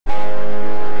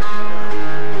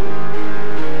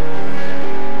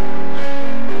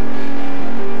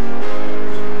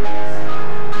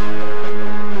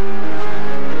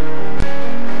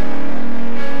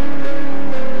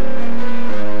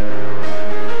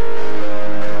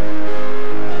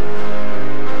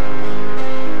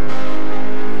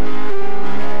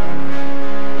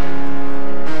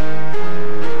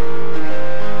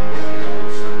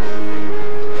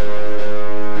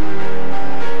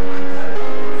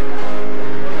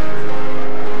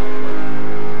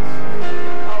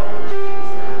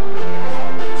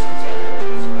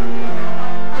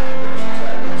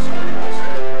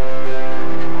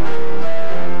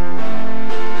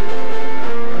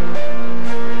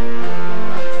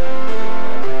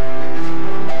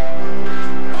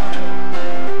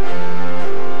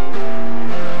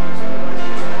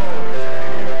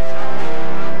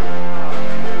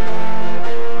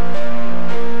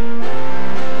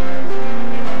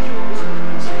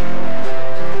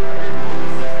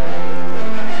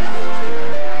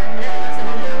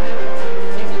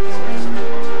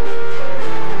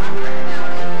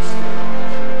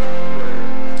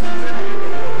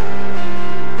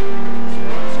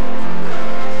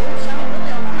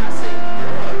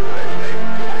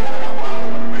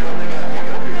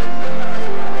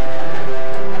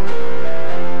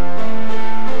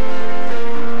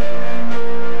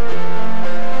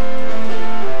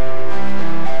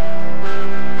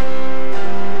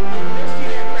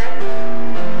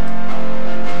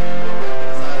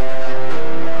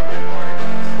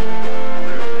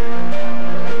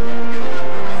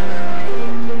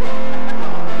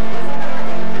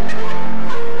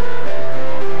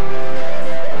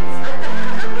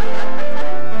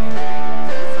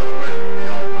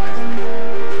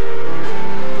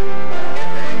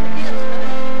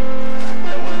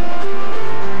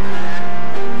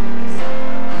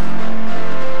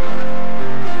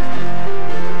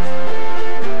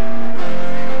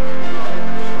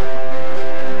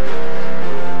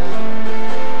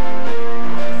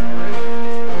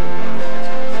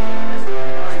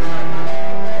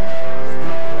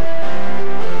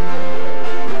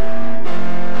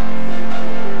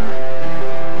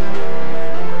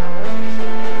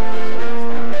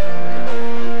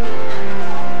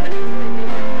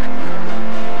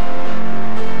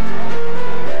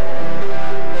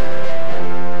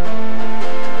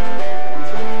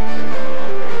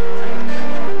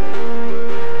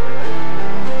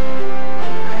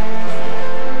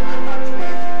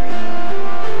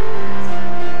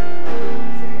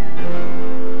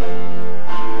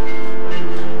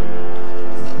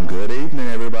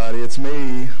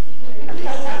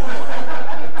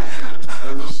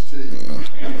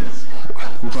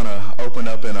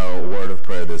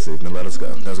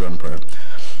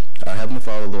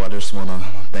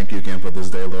thank you again for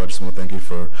this day, Lord. I just want to thank you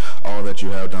for all that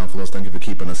you have done for us. Thank you for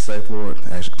keeping us safe, Lord.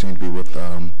 I actually continue to be with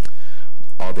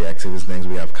all the activities and things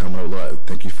we have coming up, Lord.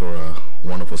 Thank you for a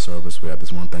wonderful service we had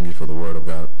this morning. Thank you for the word of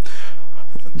God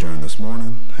during this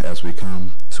morning. As we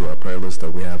come to our prayer list that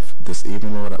we have this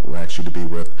evening, Lord, we ask you to be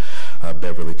with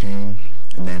Beverly King,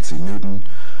 Nancy Newton,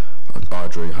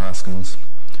 Audrey Hoskins,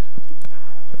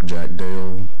 Jack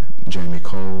Dale, Jamie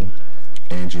Cole,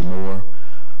 Angie Moore,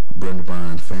 Brenda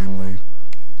Bryan family,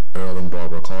 Earl and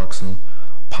Barbara Clarkson,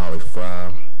 Polly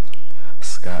Fry,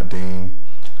 Scott Dean,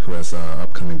 who has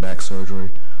upcoming back surgery,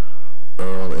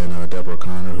 Earl and Deborah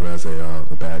Connor, who has a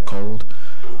bad cold.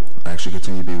 I actually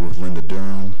continue to be with Linda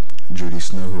Durham, Judy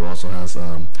Snow, who also has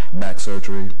back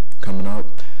surgery coming up,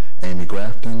 Amy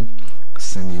Grafton,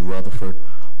 Cindy Rutherford,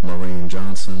 Maureen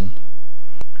Johnson,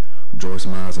 Joyce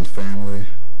Miles and family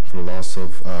for the loss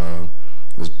of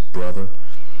his brother,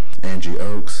 Angie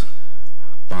Oakes,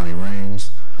 Bonnie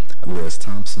Raines, Liz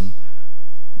Thompson,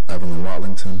 Evelyn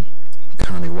Watlington,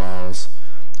 Connie Wiles,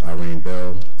 Irene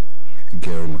Bell,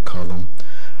 Gary McCullum,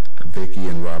 Vicky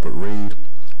and Robert Reed,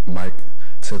 Mike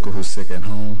Tickle, who's sick at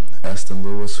home, Eston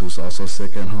Lewis, who's also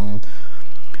sick at home,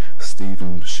 Steve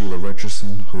and Sheila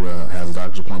Richardson, who has a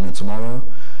doctor's appointment tomorrow,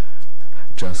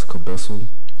 Jessica Bissell,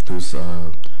 who's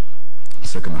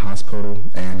sick in the hospital,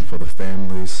 and for the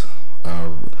families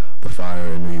of the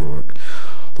fire in New York.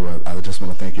 Lord, I just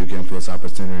want to thank you again for this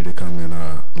opportunity to come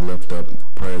and lift up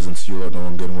prayers into you, Lord,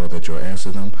 knowing good and well that you'll answer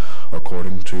them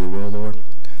according to your will, Lord.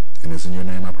 And it's in your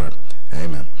name I pray.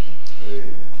 Amen. Hey.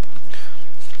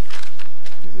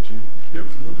 Is it you? Yep.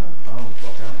 Oh,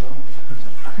 walk out,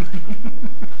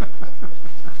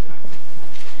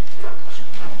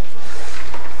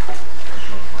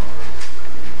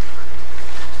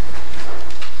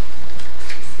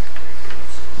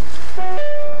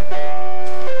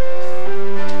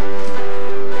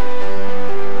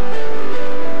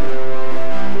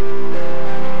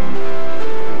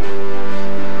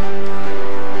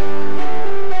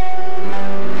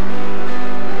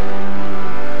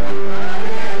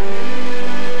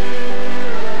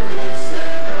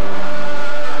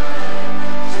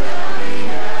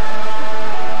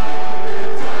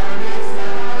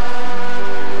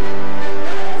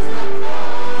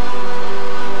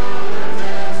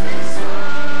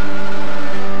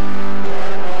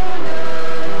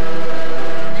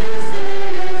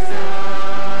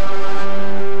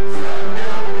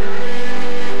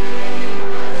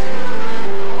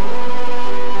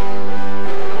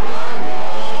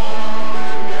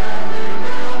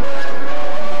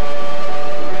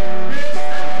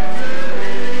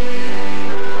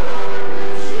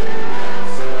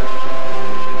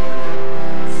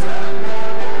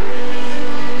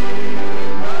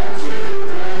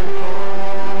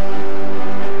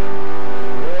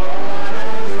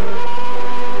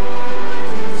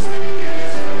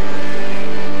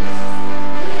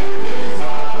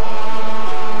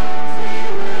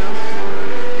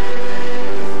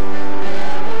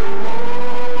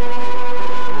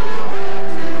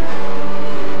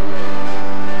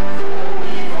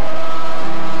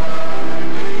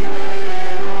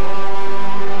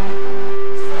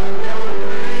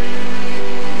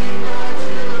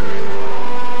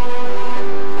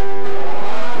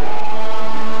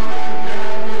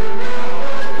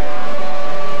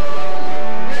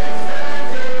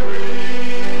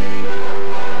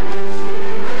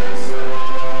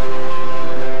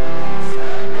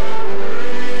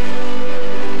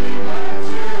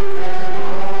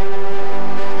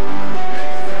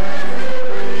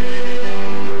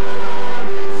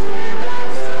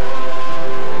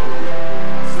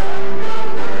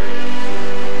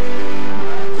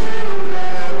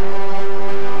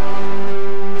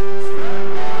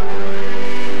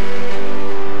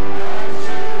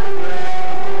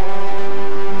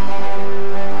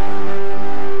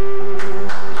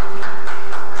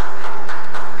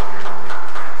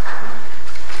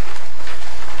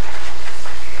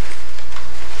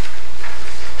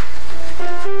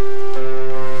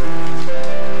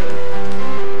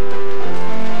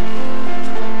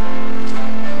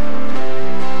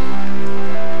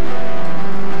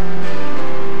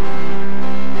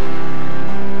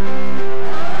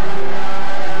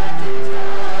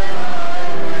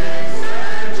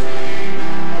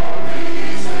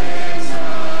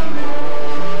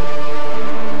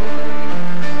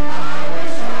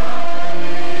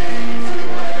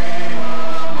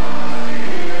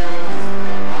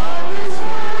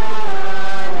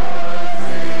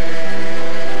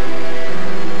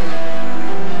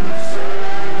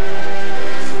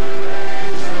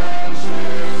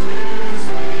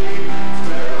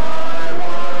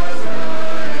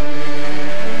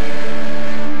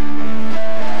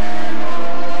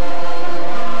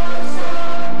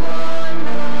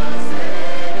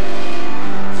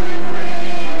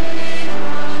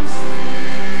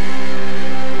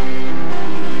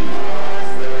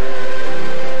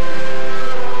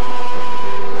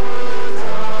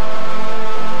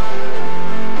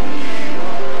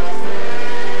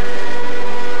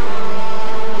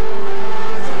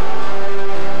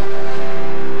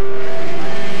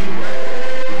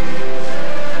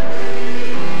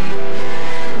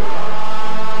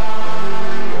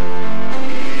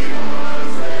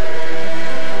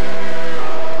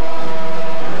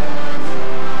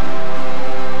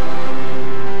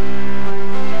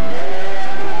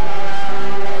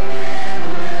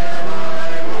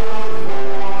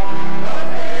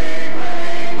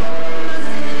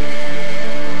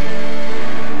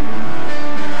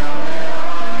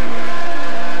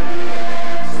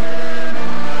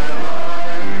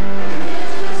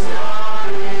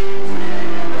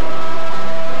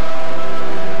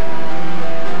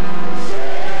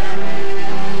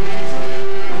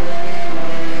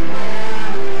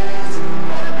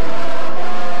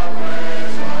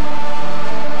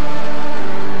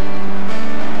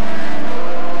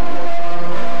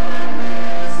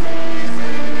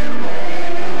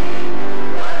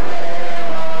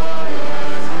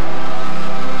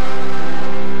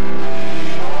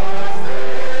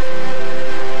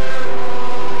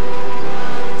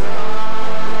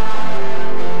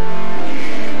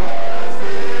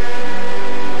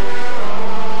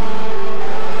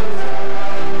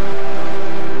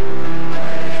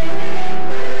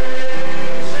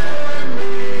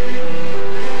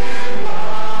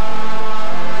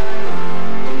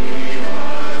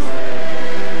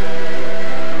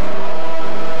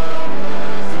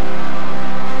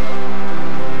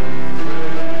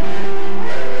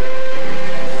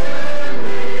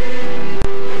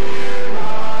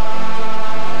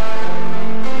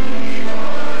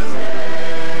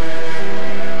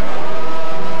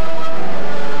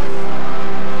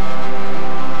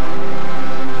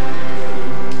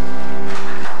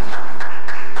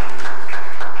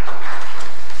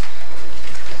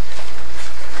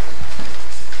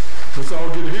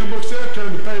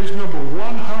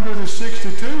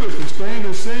 62 is to stand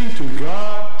and sing To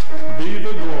God Be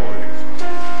the Glory.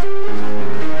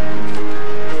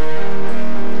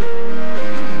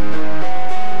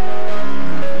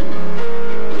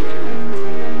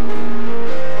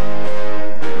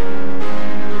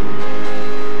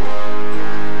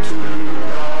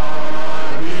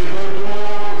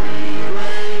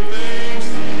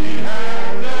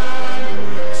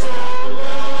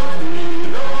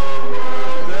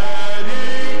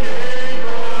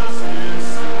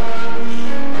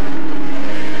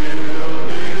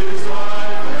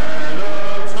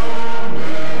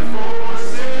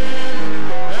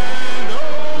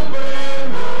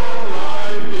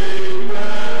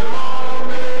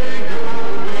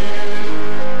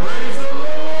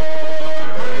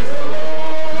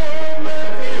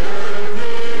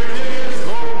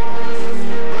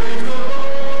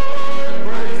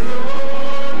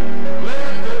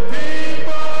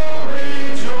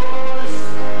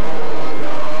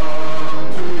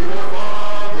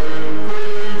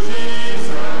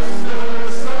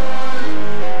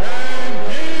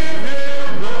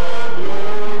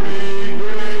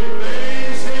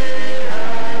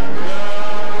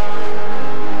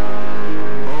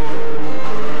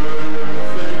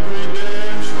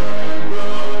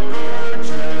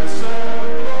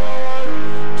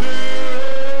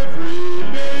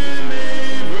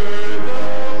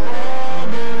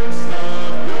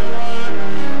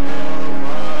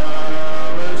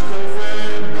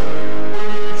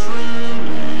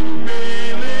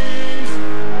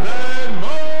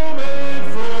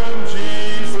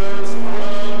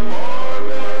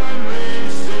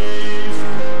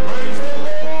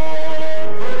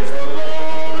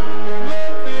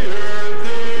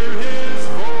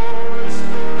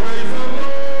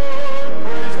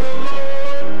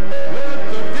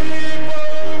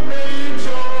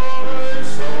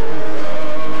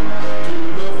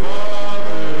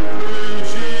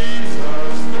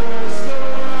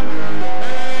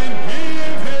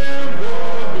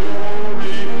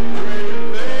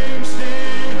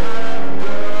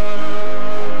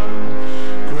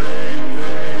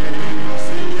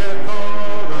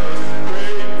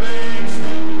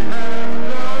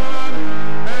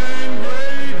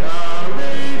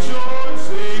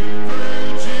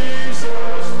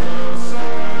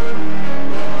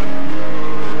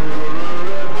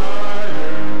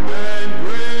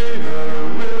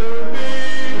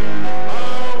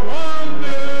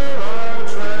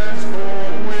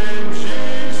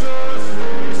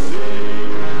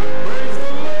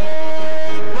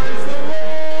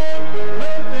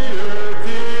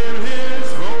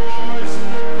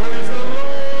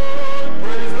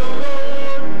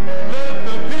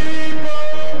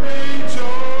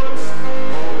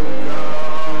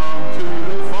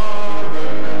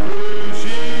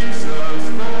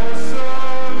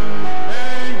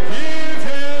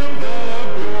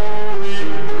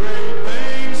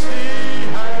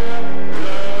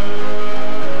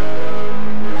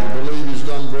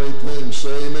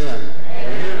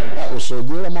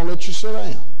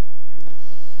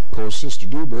 Sister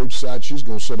Dewberry decided she's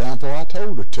going to sit down before I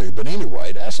told her to. But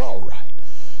anyway, that's all right.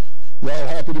 Y'all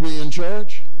happy to be in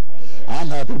church? I'm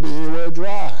happy to be anywhere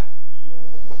dry.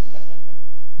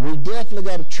 We definitely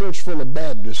got a church full of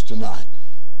Baptists tonight.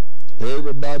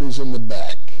 Everybody's in the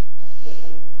back.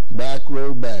 Back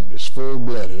row Baptists,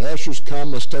 full-blooded. Ushers,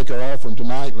 come. Let's take our offering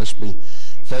tonight. Let's be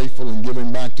faithful in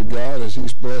giving back to God as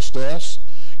He's blessed us.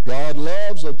 God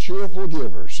loves a cheerful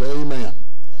giver. Say amen.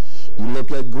 You look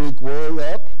that Greek word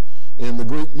up. In the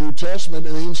Greek New Testament,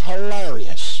 it means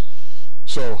hilarious.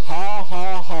 So, ha,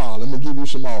 ha, ha. Let me give you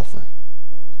some offering.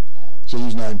 See,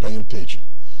 he's not even paying attention.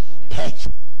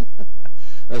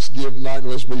 Let's give tonight and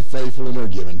let's be faithful in our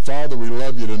giving. Father, we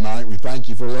love you tonight. We thank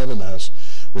you for loving us.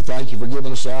 We thank you for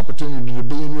giving us the opportunity to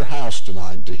be in your house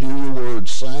tonight, to hear your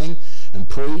words sang and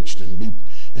preached and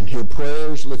hear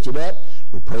prayers lifted up.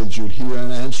 We pray that you would hear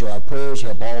and answer our prayers,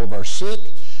 help all of our sick,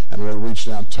 and we'll reach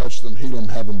down, touch them, heal them,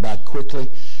 have them back quickly.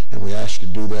 And we ask you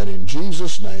to do that in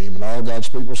Jesus' name. And all God's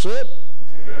people said,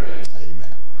 amen.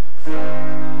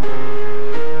 Amen.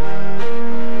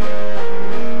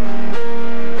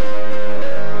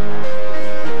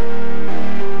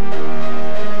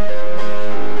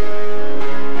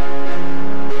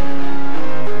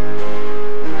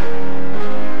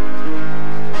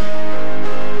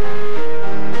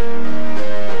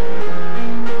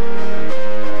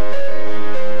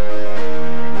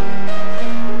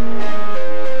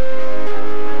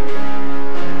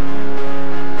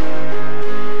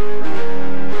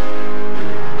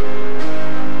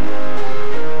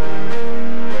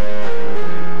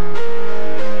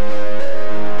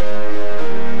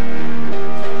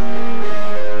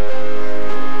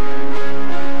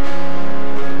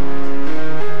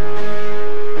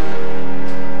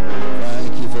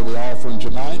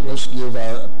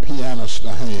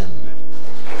 us a hand.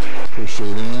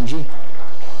 Appreciate it, Angie.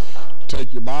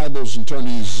 Take your Bibles and turn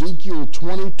to Ezekiel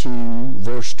 22,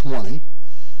 verse 20.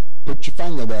 Put your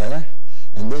finger there,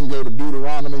 and then go to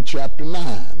Deuteronomy chapter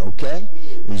 9, okay?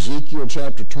 Ezekiel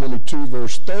chapter 22,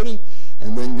 verse 30,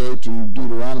 and then go to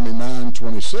Deuteronomy 9,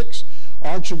 26.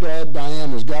 Aren't you glad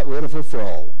Diane has got rid of her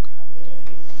frog?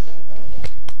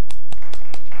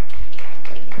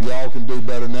 Y'all can do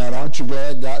better than that. Aren't you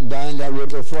glad Diane got rid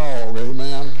of her frog?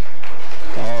 Amen?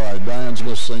 All right, Diane's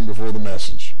going to sing before the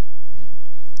message.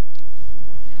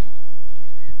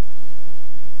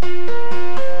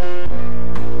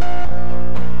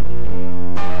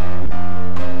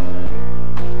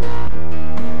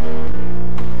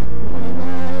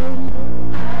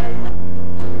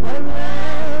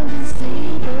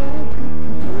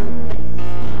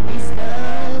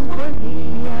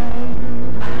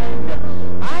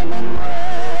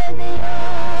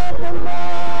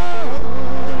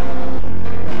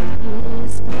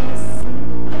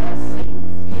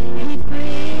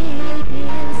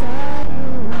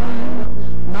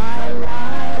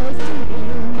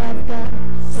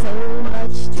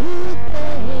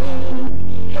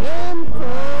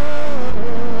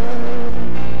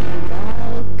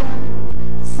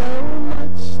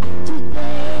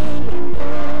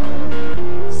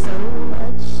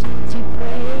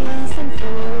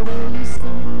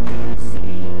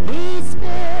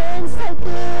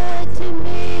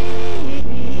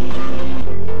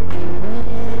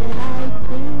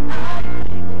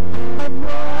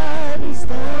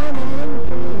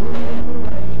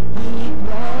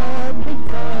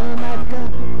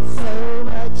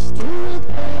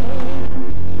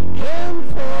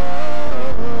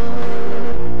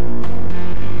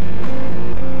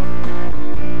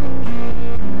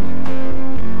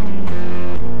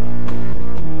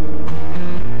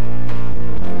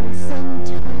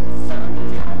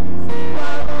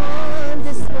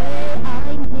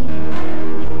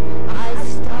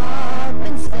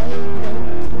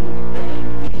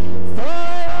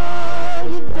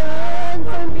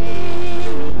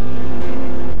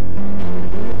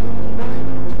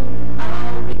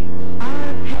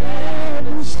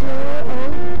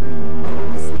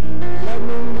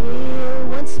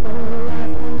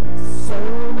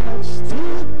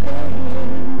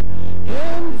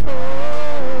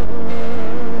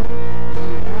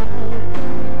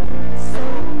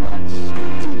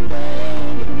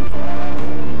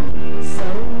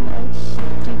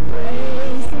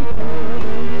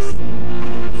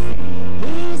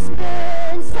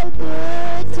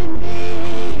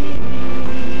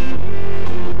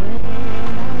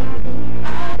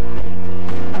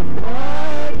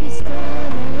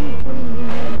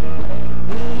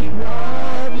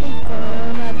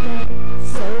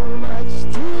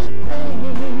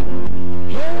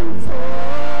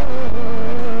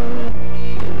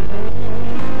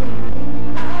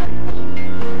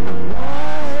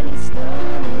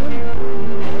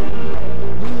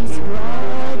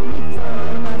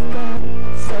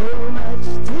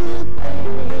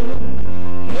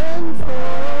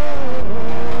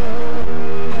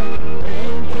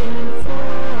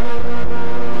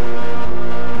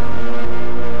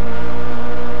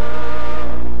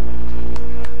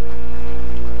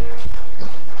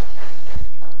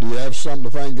 Something to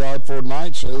thank God for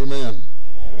tonight, say amen.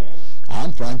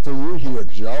 I'm thankful you're here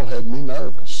because y'all had me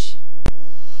nervous.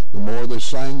 The more they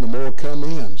sang, the more come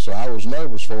in. So I was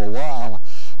nervous for a while.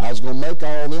 I was going to make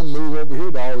all them move over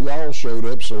here to all y'all showed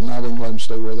up, so now we can let them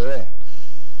stay where they're at.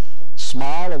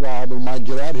 Smile a while, we might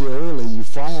get out here early. You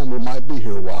frown, we might be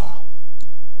here a while.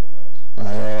 All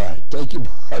right, take your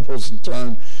Bibles and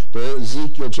turn to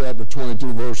Ezekiel chapter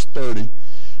 22, verse 30.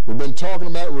 We've been talking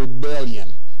about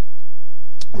rebellion.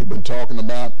 We've been talking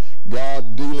about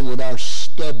God dealing with our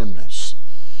stubbornness.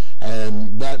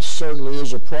 And that certainly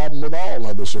is a problem with all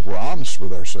of us if we're honest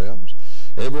with ourselves.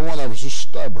 Every one of us is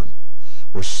stubborn.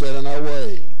 We're set in our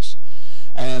ways.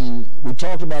 And we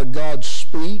talked about God's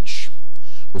speech.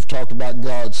 We've talked about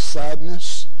God's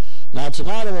sadness. Now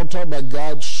tonight I want to talk about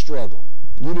God's struggle.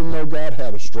 You didn't know God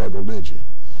had a struggle, did you?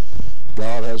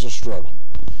 God has a struggle.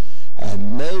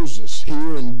 And Moses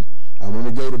here, and I'm going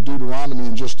to go to Deuteronomy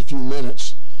in just a few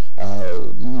minutes,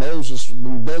 Moses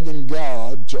was begging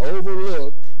God to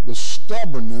overlook the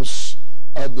stubbornness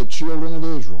of the children of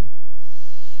Israel.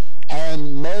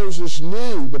 And Moses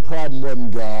knew the problem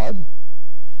wasn't God.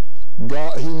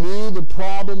 He knew the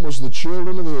problem was the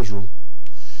children of Israel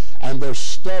and their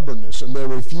stubbornness and their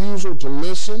refusal to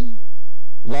listen,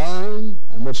 learn,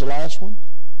 and what's the last one?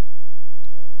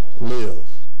 Live.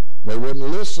 They wouldn't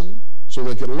listen so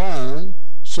they could learn,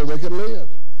 so they could live.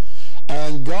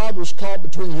 And God was caught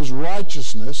between his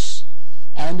righteousness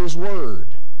and his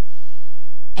word,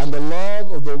 and the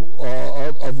love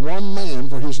of one man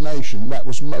for his nation. That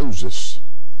was Moses.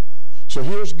 So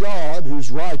here's God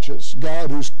who's righteous, God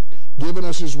who's given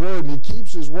us his word, and he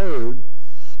keeps his word.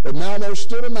 But now there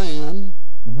stood a man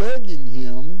begging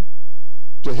him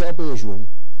to help Israel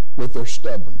with their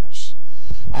stubbornness.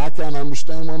 I can't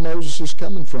understand where Moses is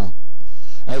coming from.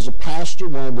 As a pastor,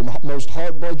 one of the most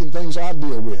heartbreaking things I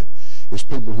deal with is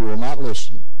people who will not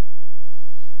listen,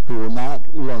 who will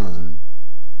not learn,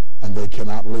 and they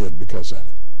cannot live because of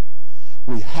it.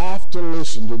 We have to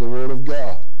listen to the Word of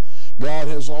God. God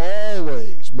has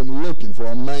always been looking for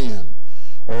a man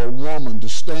or a woman to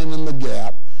stand in the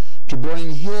gap to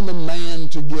bring him and man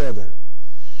together.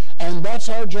 And that's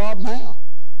our job now,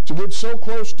 to get so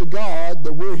close to God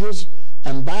that we're his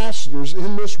ambassadors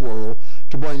in this world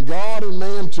to bring God and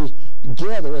man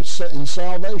together in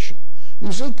salvation.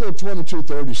 Ezekiel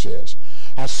 22:30 says,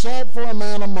 I sought for a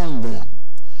man among them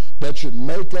that should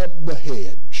make up the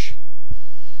hedge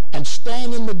and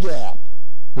stand in the gap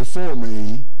before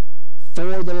me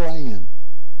for the land.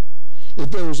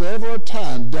 If there was ever a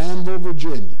time, Danville,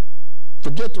 Virginia,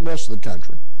 forget the rest of the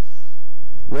country,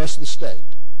 rest of the state,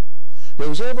 if there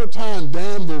was ever a time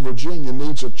Danville, Virginia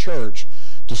needs a church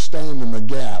to stand in the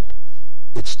gap,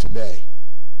 it's today.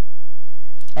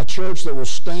 A church that will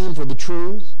stand for the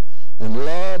truth and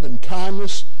love and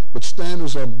kindness, but stand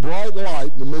as a bright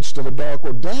light in the midst of a dark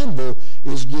world. Danville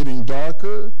is getting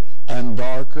darker and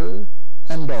darker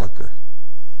and darker.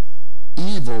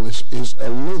 Evil is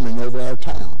looming over our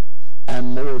town,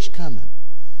 and more is coming.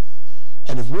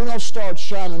 And if we don't start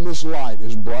shining this light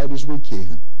as bright as we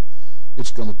can,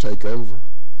 it's going to take over.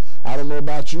 I don't know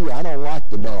about you, I don't like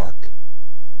the dark.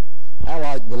 I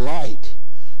like the light.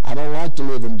 I don't like to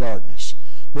live in darkness.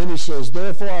 Then he says,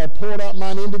 therefore I poured out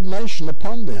mine indignation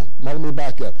upon them. Now let me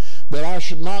back up. That I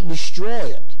should not destroy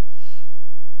it.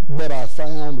 But I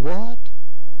found what?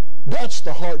 That's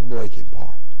the heartbreaking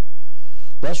part.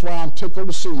 That's why I'm tickled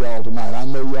to see y'all tonight. I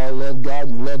know y'all love God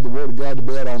and you love the Word of God to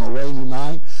bed on a rainy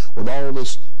night with all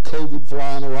this COVID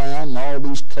flying around and all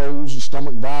these colds and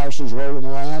stomach viruses rolling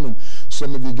around, and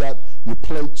some of you got your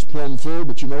plates plumb full,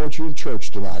 but you know what? You're in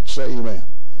church tonight. Say amen.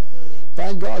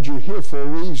 Thank God you're here for a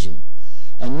reason.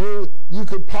 And you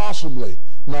could possibly,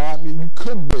 no, I mean you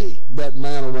could be that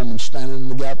man or woman standing in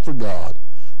the gap for God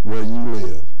where you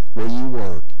live, where you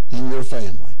work, in your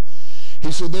family.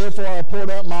 He said, therefore I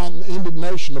poured out my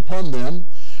indignation upon them.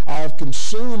 I have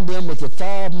consumed them with the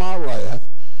fire of my wrath.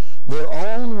 Their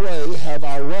own way have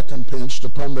I recompensed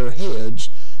upon their heads,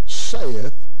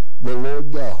 saith the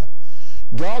Lord God.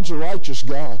 God's a righteous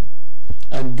God,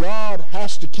 and God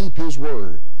has to keep his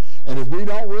word. And if we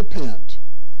don't repent,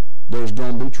 there's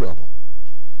going to be trouble.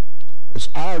 It's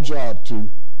our job to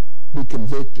be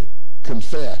convicted,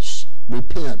 confess,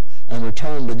 repent, and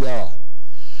return to God.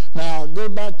 Now, go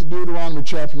back to Deuteronomy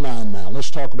chapter 9 now. Let's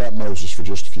talk about Moses for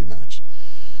just a few minutes.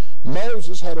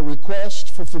 Moses had a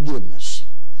request for forgiveness.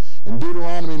 In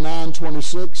Deuteronomy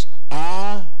 9:26,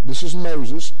 this is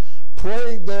Moses,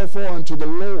 prayed therefore unto the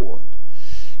Lord.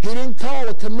 He didn't call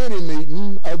a committee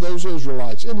meeting of those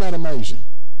Israelites. Isn't that amazing?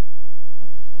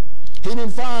 He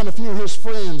didn't find a few of his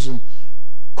friends and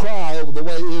cry over the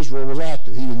way Israel was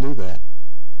acting. He didn't do that.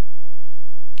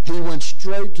 He went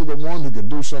straight to the one who could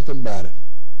do something about it.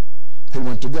 He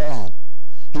went to God.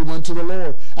 He went to the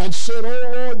Lord and said,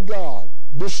 O Lord God,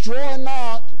 destroy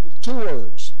not, 2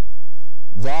 words,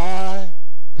 thy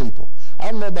people.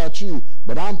 I don't know about you,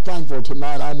 but I'm thankful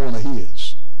tonight I'm one of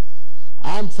his.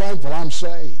 I'm thankful I'm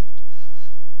saved.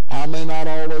 I may not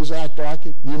always act like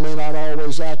it. You may not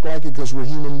always act like it because we're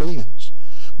human beings.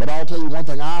 But I'll tell you one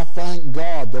thing. I thank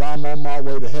God that I'm on my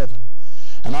way to heaven.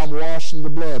 And I'm washed in the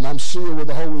blood. And I'm sealed with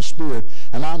the Holy Spirit.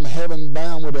 And I'm heaven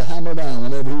bound with a hammer down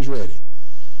whenever he's ready.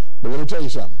 But let me tell you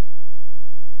something.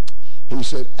 He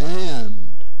said,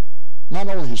 and not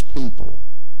only his people,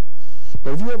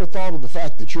 but have you ever thought of the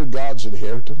fact that you're God's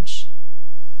inheritance?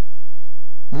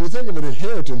 When you think of an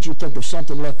inheritance, you think of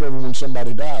something left over when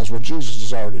somebody dies. Well, Jesus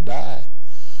has already died.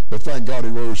 But thank God he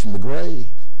rose from the grave.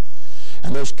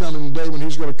 And there's coming a day when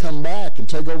he's going to come back and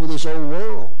take over this old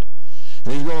world.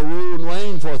 And he's going to rule and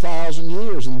reign for 1,000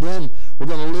 years. And then we're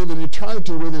going to live in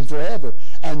eternity with him forever.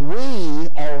 And we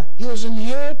are his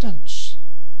inheritance.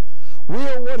 We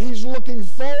are what he's looking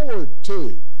forward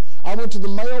to. I went to the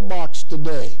mailbox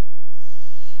today,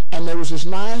 and there was this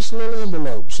nice little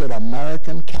envelope that said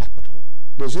American Capital.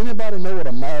 Does anybody know what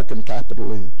American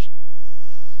Capital is?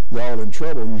 Y'all in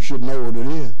trouble. You should know what it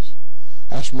is.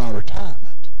 That's my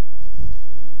retirement.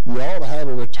 You ought to have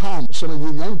a retirement. Some of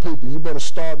you young people, you better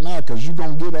start now because you're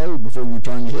going to get old before you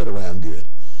turn your head around good.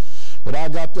 But I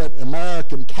got that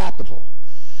American Capital.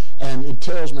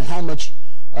 tells me how much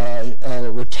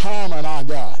retirement I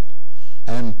got.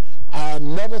 And I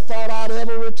never thought I'd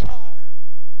ever retire.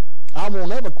 I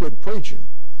won't ever quit preaching,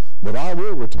 but I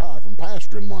will retire from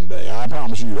pastoring one day. I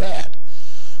promise you that.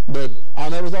 But I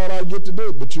never thought I'd get to do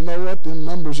it. But you know what? Them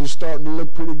numbers are starting to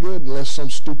look pretty good unless some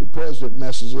stupid president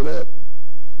messes it up.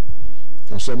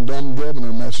 Or some dumb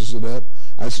governor messes it up.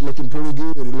 It's looking pretty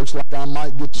good. It looks like I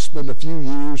might get to spend a few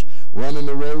years running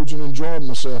the roads and enjoying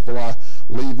myself while I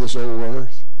leave this old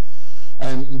earth.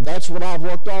 And that's what I've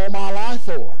worked all my life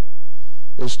for,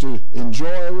 is to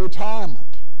enjoy retirement.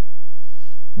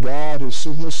 God has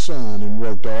sent his son and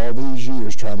worked all these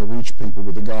years trying to reach people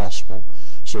with the gospel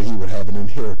so he would have an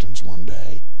inheritance one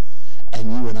day.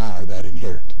 And you and I are that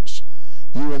inheritance.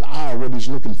 You and I are what he's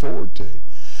looking forward to.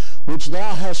 Which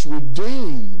thou hast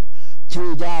redeemed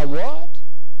through thy what?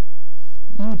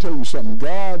 Let me tell you something.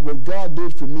 What God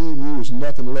did for me and you is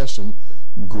nothing less than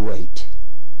great.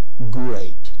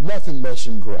 Great. Nothing less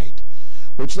than great.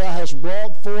 Which thou hast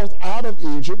brought forth out of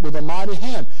Egypt with a mighty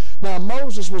hand. Now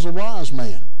Moses was a wise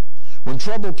man. When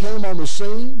trouble came on the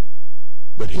scene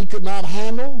that he could not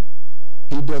handle,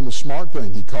 he done the smart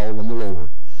thing. He called on the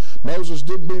Lord. Moses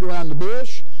didn't beat around the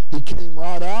bush. He came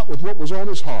right out with what was on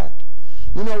his heart.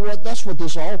 You know what? That's what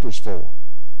this altar's for.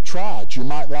 Try it. You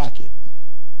might like it.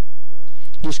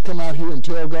 Just come out here and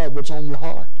tell God what's on your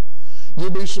heart. You'll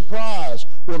be surprised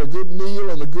what a good kneel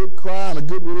and a good cry and a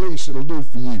good release it'll do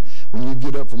for you when you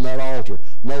get up from that altar,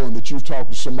 knowing that you've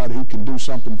talked to somebody who can do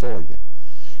something for you.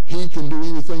 He can do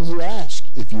anything you ask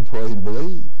if you pray and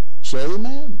believe. Say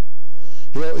amen.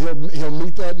 He'll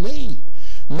meet that need.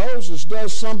 Moses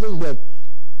does something that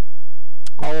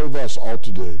all of us ought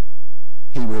to do.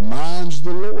 He reminds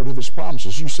the Lord of his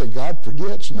promises. You say God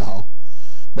forgets? No,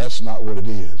 that's not what it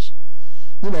is.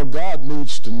 You know, God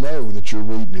needs to know that you're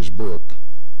reading his book.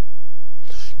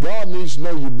 God needs to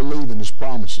know you believe in his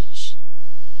promises.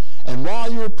 And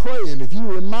while you're praying, if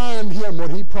you remind him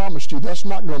what he promised you, that's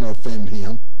not going to offend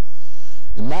him.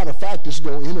 As a matter of fact, it's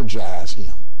going to energize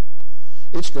him.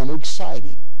 It's going to excite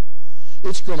him.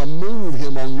 It's going to move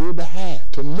him on your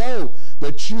behalf to know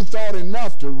that you thought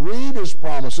enough to read his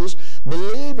promises,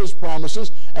 believe his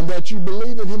promises, and that you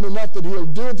believe in him enough that he'll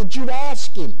do it, that you'd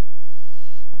ask him.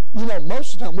 You know,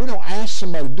 most of the time we don't ask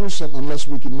somebody to do something unless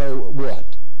we can know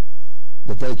what?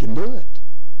 That they can do it.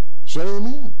 Say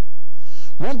amen.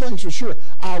 One thing's for sure,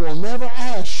 I will never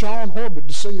ask Sean Horbert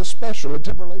to sing a special at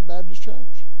Timberlake Baptist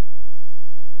Church.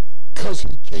 Because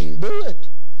he can't do it.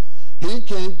 He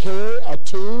can't carry a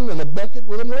tune and a bucket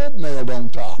with a lid nailed on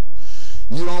top.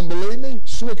 You don't believe me?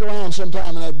 Sneak around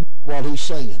sometime in that while he's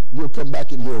singing. You'll come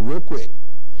back in here real quick.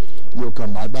 You'll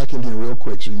come right back in here real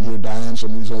quick so you can hear Diane and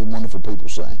some of these other wonderful people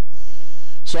sing.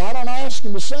 So I don't ask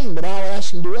him to sing, but I'll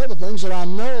ask him to do other things that I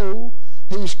know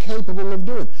he's capable of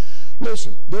doing.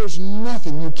 Listen, there's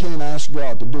nothing you can't ask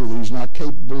God to do that he's not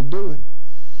capable of doing.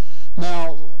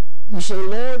 Now, you say,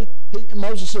 Lord,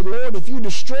 Moses said, Lord, if you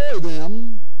destroy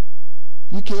them,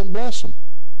 you can't bless them.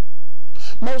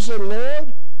 Moses said,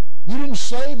 Lord, you didn't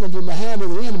save them from the hand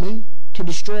of the enemy to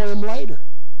destroy them later.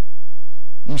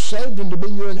 You saved them to be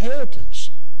your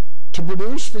inheritance, to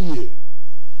produce for you.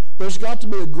 There's got to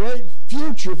be a great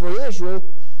future for Israel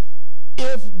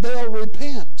if they'll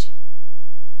repent.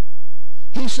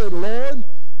 He said, Lord,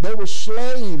 they were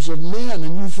slaves of men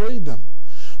and you freed them.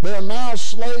 They are now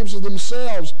slaves of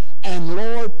themselves, and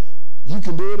Lord, you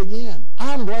can do it again.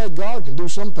 I'm glad God can do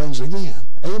some things again.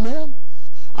 Amen?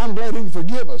 I'm glad he can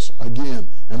forgive us again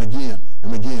and again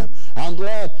and again. I'm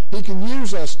glad he can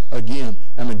use us again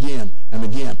and again and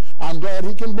again. I'm glad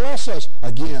he can bless us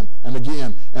again and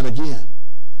again and again.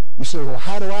 You say, well,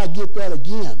 how do I get that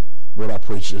again? What I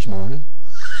preached this morning.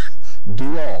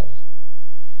 Do all.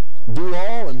 Do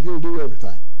all and he'll do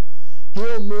everything.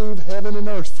 He'll move heaven and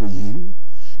earth for you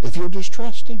if you'll just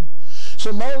trust him.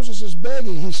 So Moses is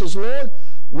begging. He says, Lord,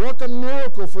 work a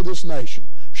miracle for this nation.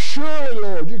 Surely,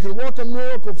 Lord, you can work a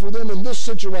miracle for them in this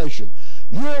situation.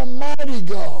 You're a mighty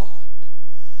God.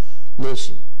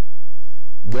 Listen,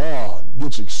 God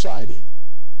gets excited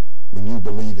when you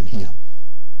believe in him.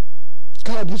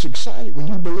 God gets excited when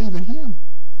you believe in him.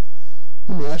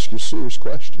 Let me ask you a serious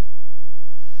question.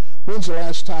 When's the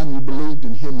last time you believed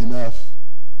in him enough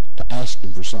to ask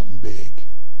him for something big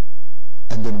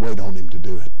and then wait on him to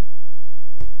do it?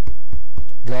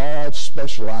 God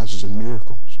specializes in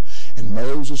miracles. And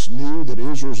Moses knew that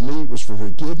Israel's need was for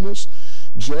forgiveness.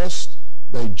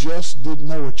 They just didn't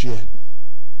know it yet.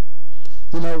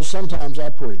 You know, sometimes I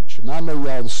preach, and I know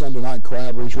y'all the Sunday night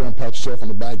crowd, reach around, pat yourself on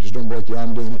the back, just don't break your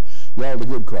arm doing it. Y'all the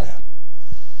good crowd.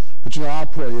 But you know, I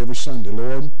pray every Sunday,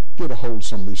 Lord, get a hold of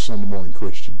some of these Sunday morning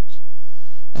Christians.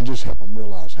 and just help them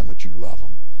realize how much you love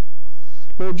them.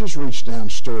 Lord, just reach down,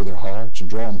 stir their hearts, and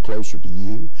draw them closer to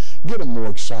you. Get them more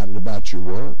excited about your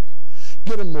work.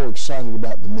 Get them more excited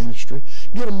about the ministry.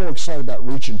 Get them more excited about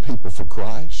reaching people for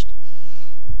Christ.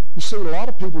 You see, a lot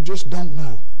of people just don't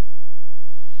know.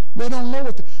 They don't know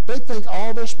what they think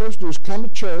all they're supposed to do is come to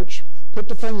church, put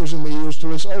the fingers in the ears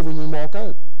till it's over, and then walk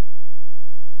out.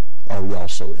 Oh, y'all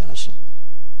so innocent.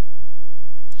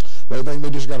 They think they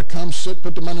just got to come, sit,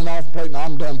 put the money in the offering plate, and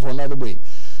I'm done for another week.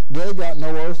 They got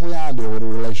no earthly idea what a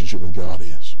relationship with God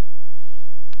is.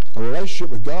 A relationship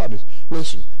with God is,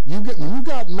 listen, when you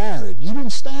got married, you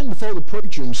didn't stand before the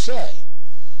preacher and say,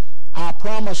 I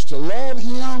promise to love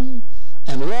him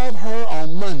and love her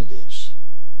on Mondays,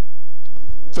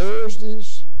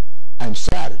 Thursdays, and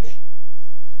Saturday.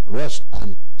 The rest of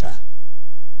the time.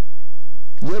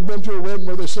 You ever been to a wedding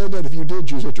where they said that? If you did,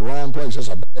 you was at the wrong place. That's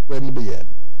a bad wedding to be at.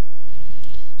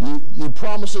 You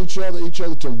promise each other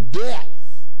till death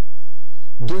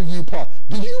do you part.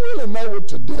 Do you really know what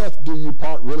to death do you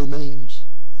part really means?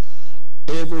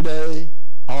 Every day,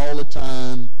 all the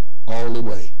time, all the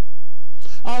way.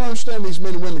 I don't understand these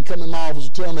men and women come in my office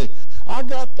and tell me, I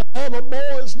got to have a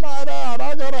boys' night out.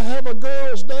 I got to have a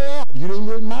girls' day out. You didn't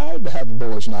get married to have a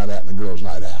boys' night out and a girls'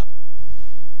 night out.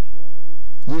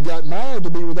 You got married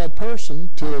to be with that person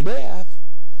till death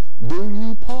do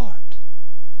you part.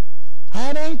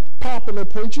 That ain't popular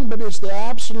preaching, but it's the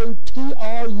absolute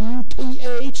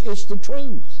T-R-U-T-H. It's the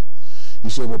truth. You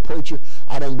say, well, preacher,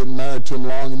 I done been married to him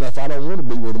long enough. I don't want to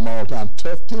be with him all the time.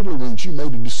 Tough tiddlywinks. You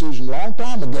made a decision a long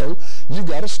time ago you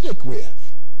got to stick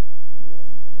with.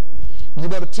 You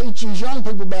better teach these young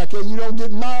people back there you don't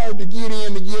get married to get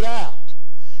in to get out.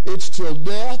 It's till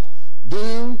death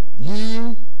do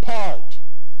you part.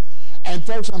 And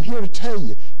folks, I'm here to tell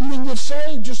you, you didn't get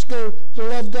saved just to go to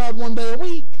love God one day a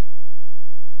week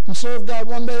and serve God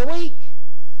one day a week.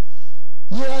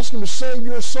 You ask him to save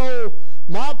your soul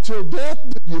not till death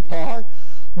do you part,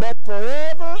 but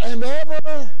forever and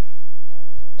ever.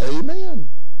 Amen.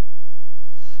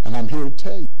 And I'm here to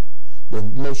tell you, the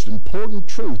most important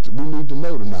truth that we need to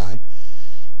know tonight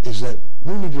is that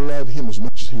we need to love him as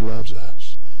much as he loves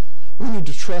us. We need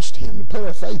to trust him and put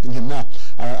our faith in him. Now,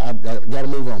 I've got to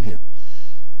move on here.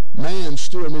 Man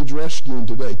still needs rescuing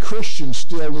today. Christians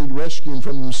still need rescuing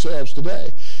from themselves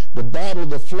today. The battle of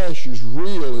the flesh is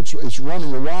real. It's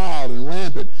running wild and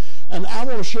rampant. And I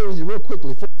want to share with you real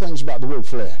quickly 4 things about the word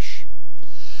flesh.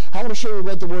 I want to show you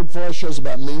what the word flesh says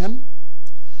about men,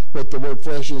 what the word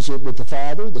flesh is with the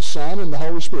Father, the Son, and the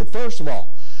Holy Spirit. First of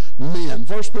all, men.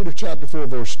 1 Peter chapter 4,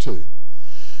 verse 2.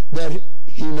 That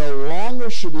he no longer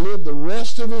should live the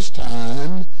rest of his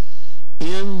time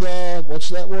in the, what's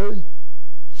that word?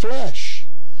 Flesh.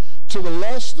 To the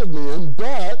lust of men,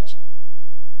 but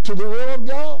to the will of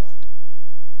God.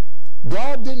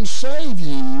 God didn't save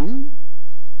you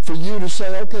for you to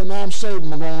say, okay, now I'm saved,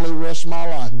 I'm going to live the rest of my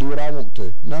life, do what I want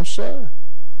to. No, sir.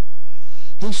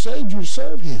 He saved you to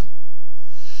serve him.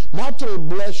 Not to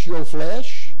bless your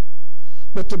flesh,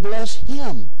 but to bless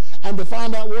him and to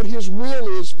find out what his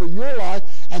will is for your life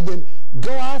and then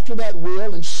go after that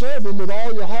will and serve him with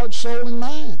all your heart, soul, and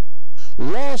mind.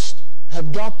 Lust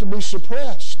have got to be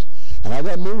suppressed. And I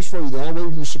got news for you. The only way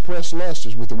you can suppress lust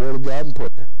is with the Word of God and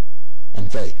prayer and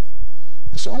faith.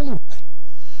 It's the only way.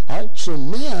 All right? So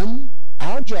men,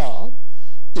 our job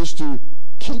is to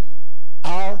keep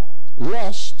our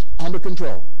lust under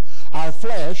control, our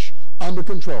flesh under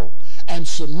control, and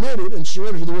submit it and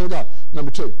surrender to the Word of God.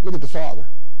 Number 2, look at the Father.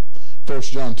 1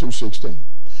 John 2:16.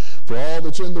 For all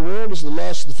that's in the world is the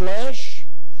lust of the flesh,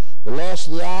 the lust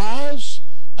of the eyes,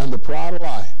 and the pride of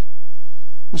life.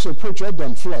 You say, preacher, that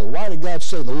doesn't flow. Why did God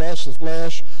say the lust of the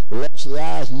flesh, the lust of the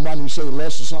eyes, and why didn't he say the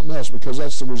lust of something else? Because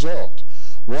that's the result.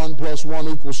 1 +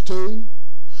 1 = 2.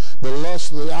 The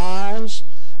lust of the eyes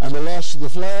and the lust of the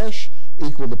flesh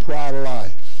equal the pride of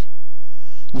life.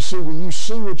 You see, when you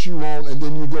see what you want and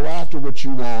then you go after what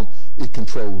you want, it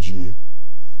controls you.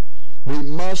 We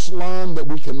must learn that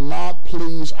we cannot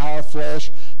please our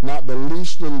flesh, not the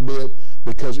least little bit,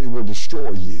 because it will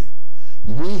destroy you.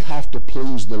 We have to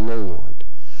please the Lord.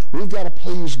 We've got to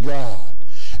please God.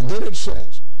 And then it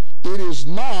says, it is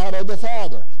not of the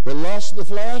Father. The lust of the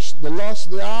flesh, the lust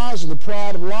of the eyes, and the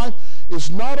pride of life is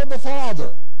not of the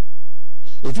Father.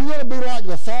 If you're going to be like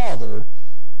the Father,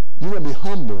 you're going to be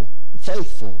humble,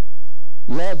 faithful,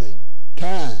 loving,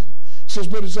 kind. It says,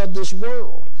 but it's of this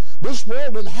world. This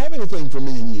world doesn't have anything for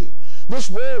me and you. This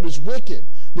world is wicked.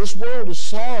 This world is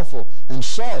sorrowful and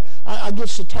sad. I get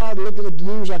so tired of looking at the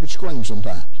news I could scream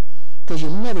sometimes because you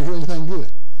never hear anything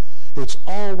good. It's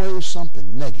always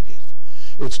something negative.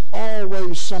 It's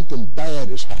always something bad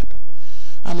has happened.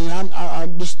 I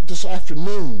mean, this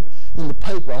afternoon in the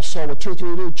paper, I saw where 2 or 3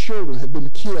 little children had been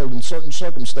killed in certain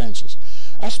circumstances.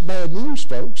 That's bad news,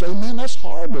 folks. Amen. That's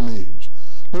horrible news.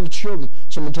 Little children.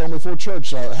 Someone told me before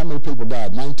church, how many people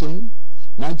died? 19?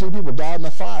 19 people died in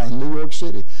a fire in New York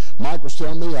City. Mike was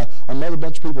telling me another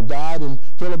bunch of people died in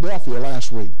Philadelphia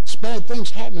last week. It's bad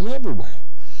things happening everywhere.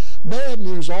 Bad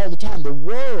news all the time. The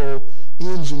world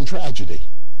ends in tragedy.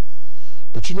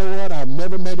 But you know what? I've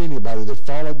never met anybody that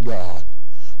followed God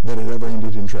that it ever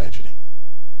ended in tragedy.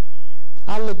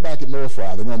 I look back at Noah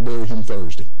Fry. They're going to bury him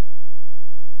Thursday.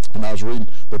 And I was reading,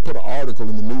 they put an article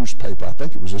in the newspaper, I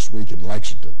think it was this week in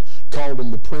Lexington, called him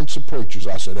the Prince of Preachers.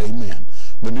 I said, amen.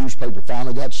 The newspaper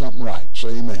finally got something right.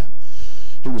 Say amen.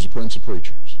 He was the Prince of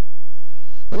Preachers.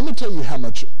 But let me tell you how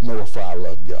much Noah Fry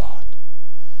loved God.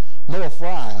 Noah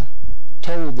Fry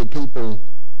told the people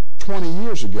 20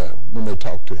 years ago when they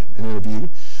talked to him and interviewed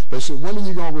him, they said, when are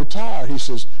you going to retire? He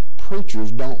says,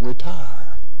 preachers don't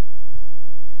retire.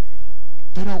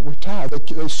 They don't retire.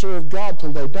 They serve God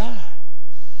till they die.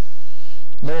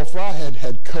 Noah Fry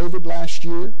had COVID last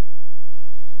year,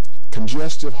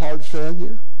 congestive heart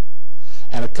failure,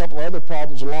 and a couple of other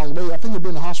problems along the way. I think he'd been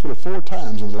in the hospital 4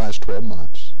 times in the last 12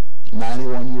 months.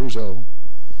 91 years old.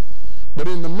 But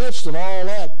in the midst of all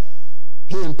that,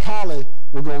 he and Polly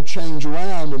were going to change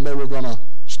around, and they were going to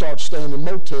start staying in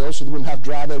motels so they wouldn't have to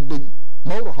drive that big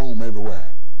motorhome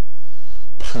everywhere.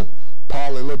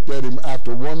 Polly looked at him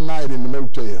after one night in the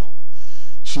motel.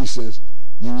 She says,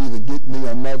 you either get me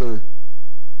another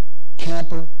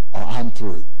camper or I'm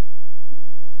through.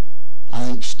 I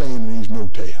ain't staying in these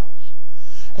motels.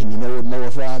 And you know what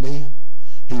Noah Fry did?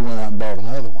 He went out and bought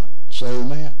another one. Say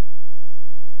amen.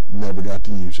 Never got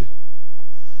to use it.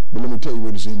 But let me tell you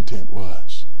what his intent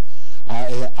was.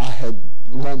 I had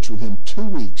lunch with him 2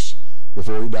 weeks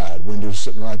before he died. Wendy was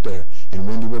sitting right there. And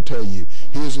Wendy will tell you,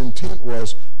 his intent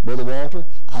was, Brother Walter,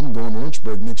 I'm going to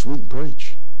Lynchburg next week and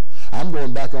preach. I'm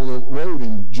going back on the road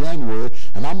in January,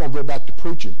 and I'm going to go back to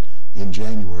preaching in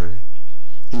January.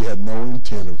 He had no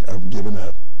intent of giving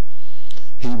up.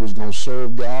 He was going to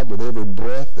serve God with every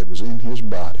breath that was in his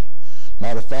body.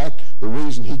 Matter of fact, the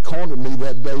reason he cornered me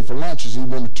that day for lunch is he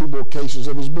wanted 2 more cases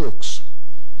of his books.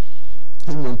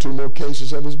 He wanted 2 more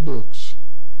cases of his books.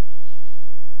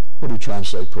 What are you trying to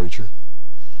say, preacher?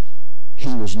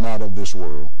 He was not of this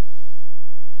world.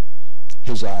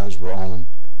 His eyes were on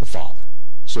the Father.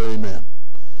 Say amen.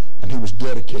 And he was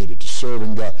dedicated to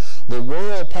serving God. The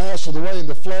world passeth away and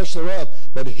the flesh thereof,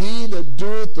 but he that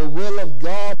doeth the will of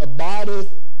God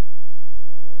abideth.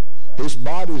 His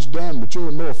body's done, but you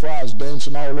and Noah Fry is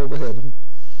dancing all over heaven.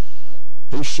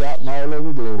 He's shouting all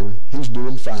over glory. He's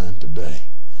doing fine today.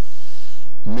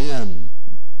 Men,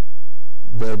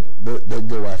 they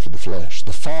go after the flesh.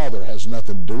 The Father has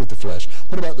nothing to do with the flesh.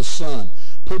 What about the Son?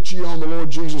 Put ye on the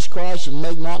Lord Jesus Christ and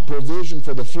make not provision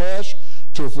for the flesh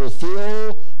to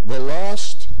fulfill the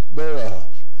lust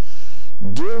thereof.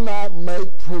 Do not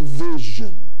make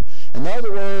provision. In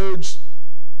other words,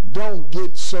 don't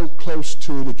get so close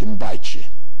to it it can bite you.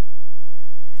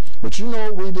 But you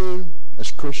know what we do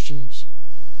as Christians?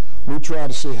 We try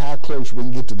to see how close we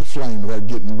can get to the flame without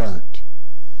getting burnt.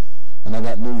 And I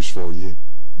got news for you.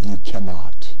 You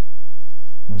cannot.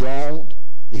 Don't.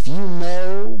 If you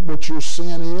know what your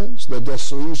sin is, that does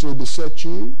so easily beset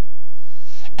you,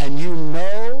 and you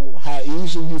know how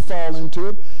easily you fall into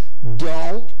it,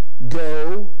 don't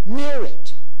go near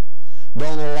it.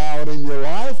 Don't allow it in your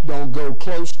life. Don't go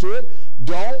close to it.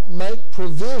 Don't make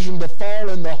provision to fall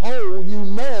in the hole you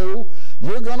know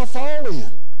you're going to fall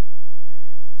in.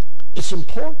 It's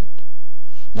important.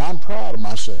 Now, I'm proud of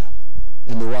myself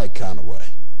in the right kind of way.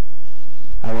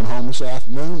 I went home this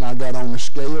afternoon. I got on the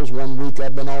scales. 1 week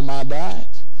I've been on my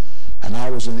diet, and I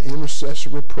was in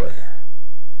intercessory prayer.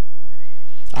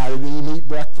 I didn't even eat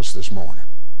breakfast this morning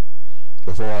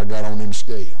before I got on them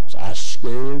scales. I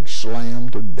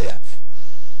slammed to death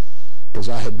because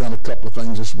I had done a couple of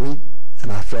things this week,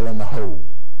 and I fell in the hole.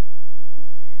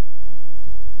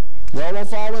 Y'all don't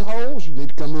fall in holes? You need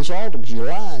to come to this altar because you're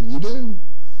lying. You do.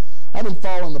 I didn't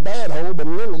fall in the bad hole, but a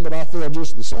little one, but I fell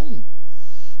just the same.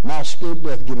 And I was scared to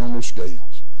death to get on those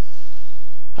scales.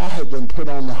 I had been put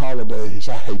on the holidays.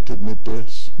 I hate to admit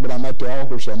this, but I'm at the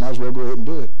altar, so I might as well go ahead and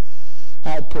do it. I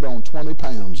had put on 20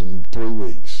 pounds in 3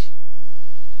 weeks.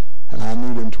 And I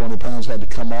knew them 20 pounds had to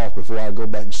come off before I go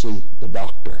back and see the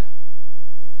doctor.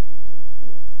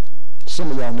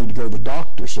 Some of y'all need to go to the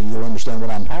doctor so you'll understand what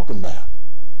I'm talking about.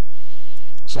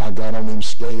 So I got on them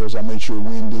scales. I made sure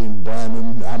Wendy and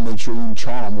Brandon, I made sure even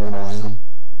Charm weren't around.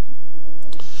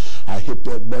 I hit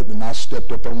that button and I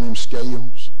stepped up on them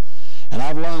scales. And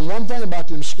I've learned one thing about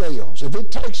them scales. If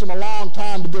it takes them a long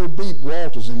time to go beep,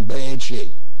 Walter's in bad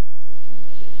shape.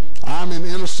 I'm in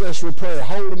intercessory prayer,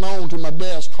 holding on to my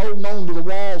desk, holding on to the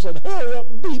walls, and hurry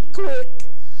up, beep quick.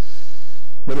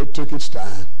 But it took its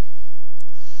time.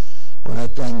 When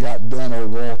that thing got done,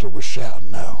 old Walter was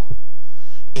shouting, no.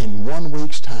 In 1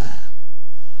 week's time,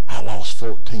 I lost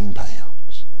 14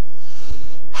 pounds.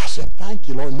 I said, thank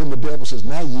you, Lord. And then the devil says,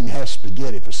 now you can have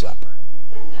spaghetti for supper.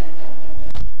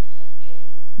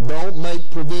 Don't make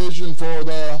provision for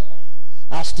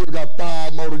I still got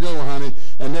 5 more to go, honey.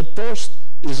 And that first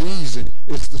is easy.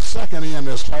 It's the second end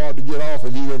that's hard to get off.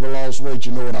 If you ever lost weight,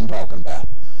 you know what I'm talking about.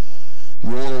 If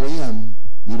you want to win,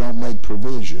 you don't make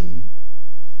provision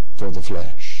for the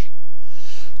flesh.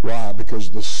 Why? Because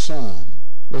the Son,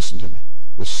 listen to me,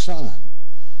 the Son,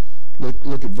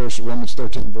 look at Romans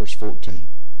 13, verse 14.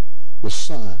 The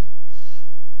Son,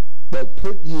 but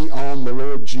put ye on the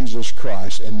Lord Jesus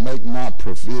Christ, and make not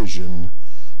provision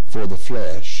for the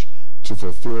flesh to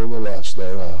fulfill the lust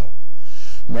thereof.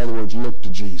 In other words, look to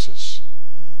Jesus,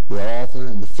 the author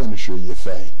and the finisher of your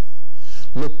faith.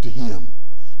 Look to him.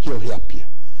 He'll help you.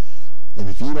 And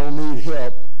if you don't need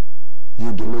help,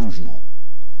 you're delusional.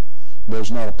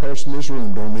 There's not a person in this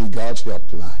room don't need God's help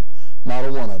tonight. Not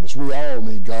a one of us. We all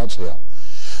need God's help.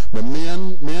 The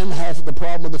men have the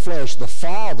problem of the flesh. The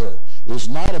Father is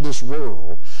not of this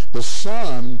world. The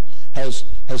Son has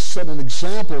set an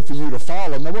example for you to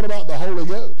follow. Now what about the Holy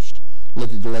Ghost?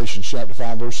 Look at Galatians chapter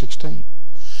 5, verse 16.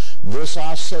 This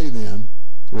I say then,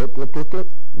 look, walk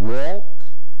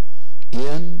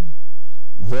in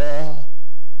the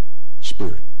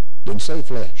Spirit. Didn't say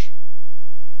flesh.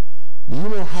 Do you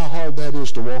know how hard that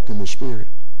is to walk in the Spirit?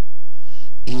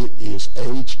 It is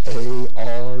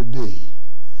H-A-R-D,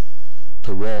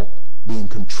 to walk being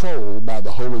controlled by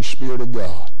the Holy Spirit of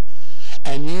God.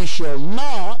 And ye shall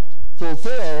not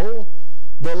fulfill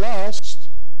the lust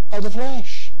of the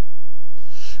flesh.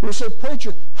 We say,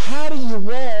 preacher, how do you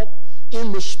walk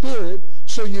in the Spirit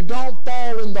so you don't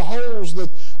fall in the holes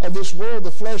of this world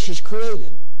the flesh has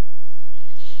created?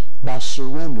 By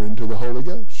surrendering to the Holy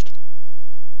Ghost.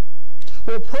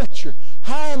 Well, preacher,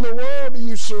 how in the world do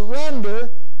you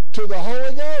surrender to the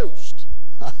Holy Ghost?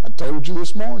 I told you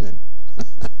this morning.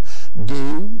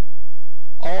 Do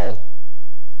all.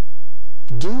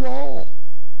 Do all.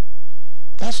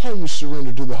 That's how you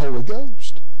surrender to the Holy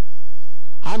Ghost.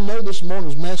 I know this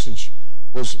morning's message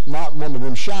was not one of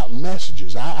them shouting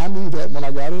messages. I knew that when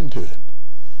I got into it.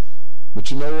 But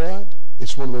you know what?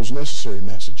 It's one of those necessary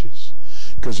messages.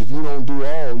 Because if you don't do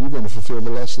all, you're going to fulfill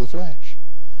the lust of the flesh.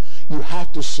 You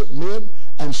have to submit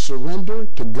and surrender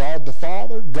to God the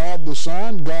Father, God the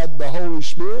Son, God the Holy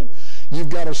Spirit. You've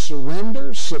got to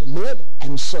surrender, submit,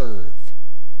 and serve.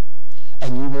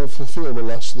 And you won't fulfill the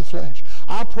lust of the flesh.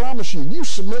 I promise you, you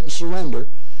submit and surrender,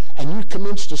 and you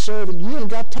commence to serve, and you ain't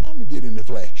got time to get in the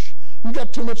flesh. You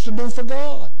got too much to do for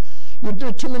God. You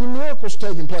do too many miracles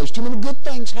taking place, too many good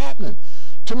things happening,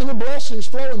 too many blessings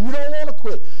flowing. You don't want to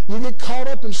quit. You get caught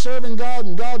up in serving God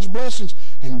and God's blessings,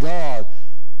 and God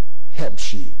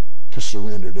helps you to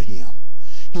surrender to Him.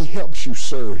 He helps you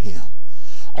serve Him.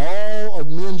 All of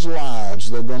men's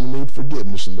lives, they're going to need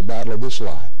forgiveness in the battle of this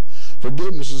life.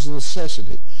 Forgiveness is a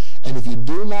necessity. And if you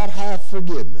do not have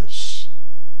forgiveness,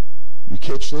 you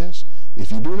catch this?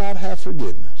 If you do not have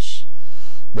forgiveness,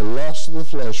 the lust of the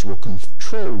flesh will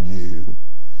control you,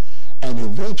 and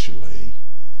eventually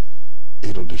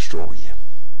it'll destroy you.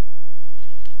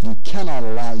 You cannot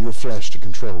allow your flesh to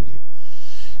control you.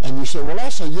 And you say, well,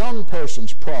 that's a young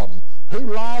person's problem. Who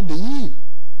lied to you?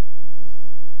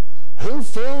 Who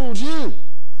fooled you?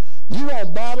 You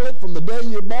won't battle it from the day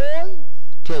you're born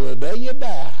till the day you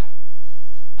die.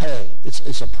 Hey,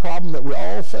 it's a problem that we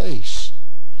all face.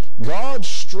 God's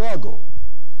struggle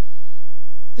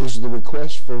is the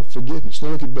request for forgiveness. Now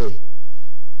look at B.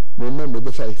 Remember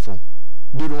the faithful.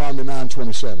 Deuteronomy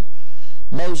 9:27.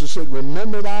 Moses said,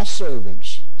 remember thy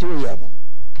servants, 3 of them,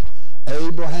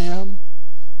 Abraham,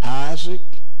 Isaac,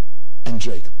 and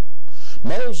Jacob.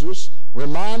 Moses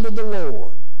reminded the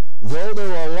Lord, though there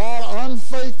were a lot of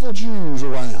unfaithful Jews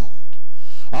around,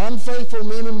 unfaithful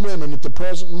men and women at the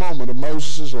present moment of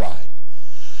Moses' life,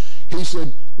 he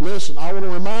said, listen, I want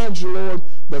to remind you, Lord,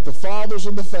 that the fathers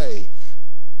of the faith,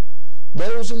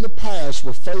 those in the past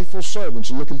were faithful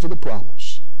servants looking for the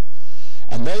promise.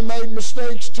 And they made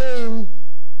mistakes too,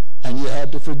 and you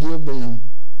had to forgive them.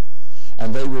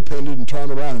 And they repented and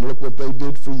turned around, and look what they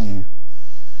did for you.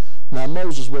 Now,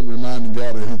 Moses wasn't reminding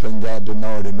God of anything God didn't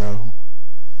already know.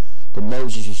 But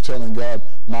Moses was telling God,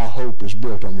 my hope is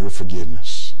built on your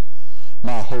forgiveness.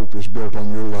 My hope is built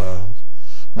on your love.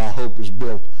 My hope is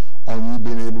built on you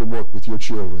being able to work with your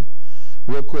children.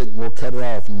 Real quick, we'll cut it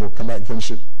off and we'll come back and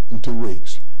finish it in 2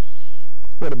 weeks.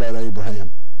 What about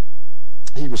Abraham?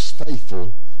 He was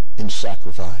faithful in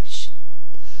sacrifice,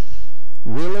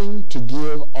 willing to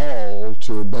give all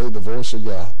to obey the voice of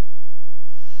God.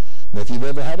 Now, if you've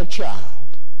ever had a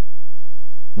child,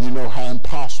 you know how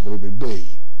impossible it would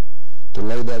be to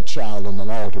lay that child on an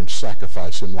altar and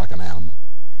sacrifice him like an animal.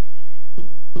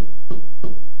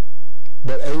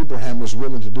 But Abraham was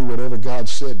willing to do whatever God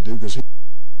said do, because if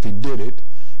he did it,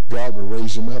 God would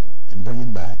raise him up and bring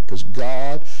him back, because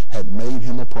God had made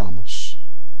him a promise.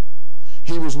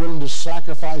 He was willing to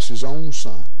sacrifice his own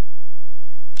son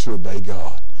to obey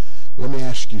God. Let me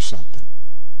ask you something.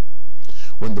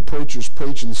 When the preachers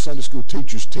preach and the Sunday school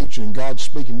teachers teach and God's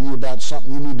speaking to you about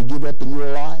something you need to give up in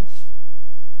your life,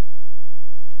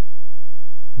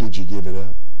 did you give it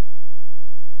up?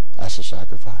 That's a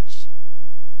sacrifice.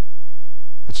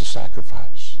 It's a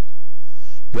sacrifice.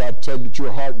 God tugged at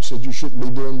your heart and said you shouldn't be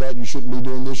doing that, you shouldn't be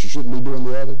doing this, you shouldn't be doing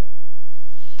the other.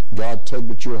 God tugged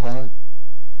at your heart.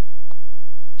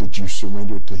 Did you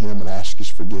surrender it to him and ask his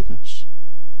forgiveness?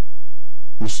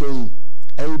 You see,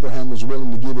 Abraham was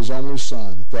willing to give his only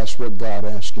son if that's what God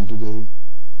asked him to do.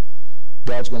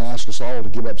 God's going to ask us all to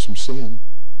give up some sin.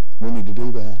 We need to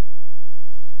do that.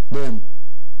 Then,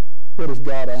 what if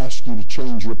God asked you to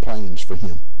change your plans for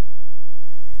him?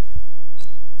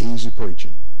 Easy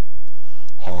preaching,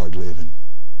 hard living.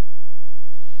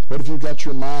 What if you've got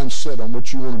your mind set on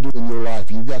what you want to do in your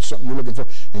life, you've got something you're looking for,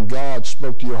 and God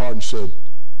spoke to your heart and said,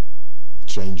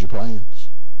 change your plans.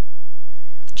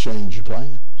 Change your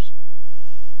plans.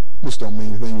 This don't mean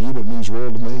anything to you, but it means the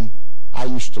world to me. I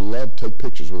used to love to take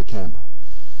pictures with a camera.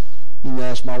 You can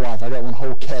ask my wife, I got one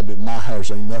whole cabinet in my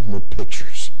house, ain't nothing but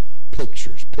pictures.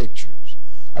 Pictures, pictures.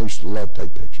 I used to love to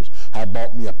take pictures. I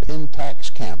bought me a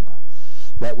Pentax camera.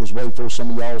 That was way for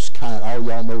some of y'all's kind. All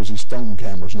y'all know is these phone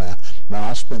cameras now. Now,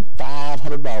 I spent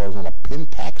 $500 on a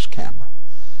Pentax camera.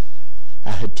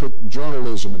 I had took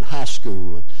journalism in high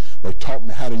school, and they taught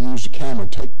me how to use the camera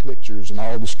and take pictures and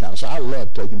all this kind of stuff. I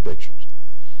love taking pictures.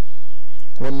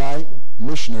 One night, a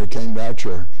missionary came to our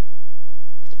church,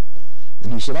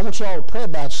 and he said, I want y'all to pray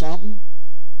about something.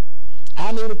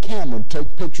 I need a camera to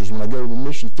take pictures when I go to the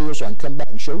mission field so I can come back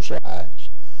and show slides.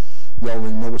 Y'all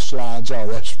already know what slides are.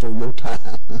 That's for your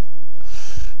time.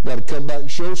 Got to come back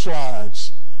and show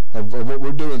slides of what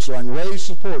we're doing so I can raise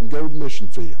support and go to the mission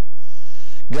field.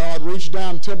 God reached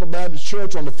down to Temple Baptist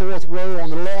Church on the 4th row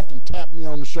on the left and tapped me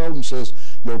on the shoulder and says,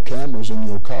 your camera's in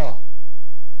your car.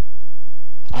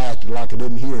 I acted like I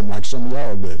didn't hear him like some of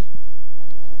y'all did.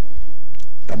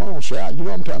 Come on, shout. You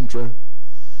know I'm telling the truth.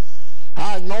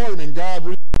 I ignored him and God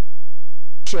reached my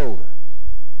shoulder.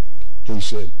 He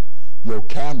said, your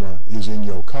camera is in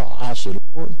your car. I said,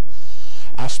 Lord,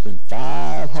 I spent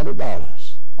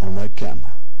 $500 on that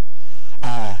camera.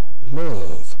 I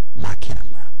love my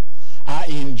camera. I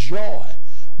enjoy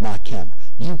my camera.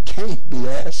 You can't be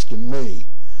asking me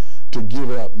to give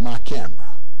up my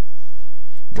camera.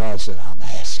 God said, I'm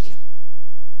asking.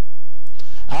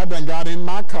 I done got in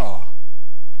my car.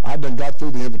 I done got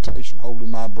through the invitation,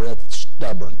 holding my breath,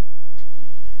 stubborn.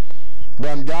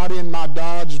 Done got in my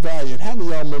Dodge Valiant. How many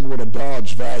of y'all remember what a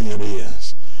Dodge Valiant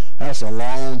is? That's a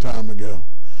long time ago.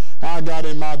 I got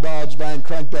in my Dodge Valiant,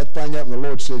 cranked that thing up, and the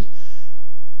Lord said,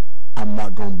 I'm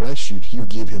not going to bless you till you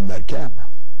give him that camera.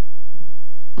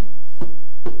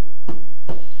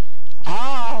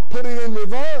 I put it in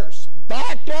reverse,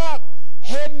 backed up,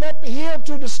 heading up the hill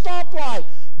to the stoplight.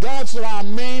 God said, I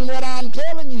mean what I'm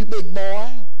telling you, big boy.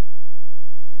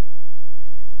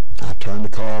 I turned the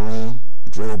car around,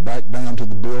 drove back down to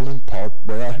the building, parked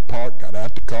where I had parked, got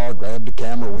out the car, grabbed the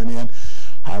camera, went in.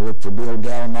 I looked for Bill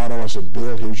Gallinotto. I said,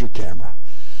 Bill, here's your camera.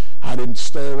 I didn't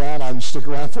stay around. I didn't stick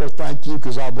around for a thank you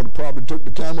because I would have probably took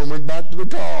the camera and went back to the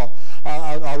car.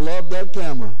 I loved that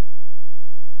camera.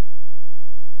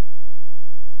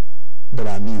 But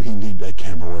I knew he needed that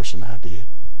camera worse than I did.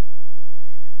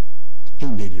 He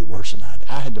needed it worse than I did.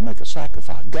 I had to make a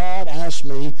sacrifice. God asked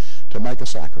me to make a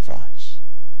sacrifice.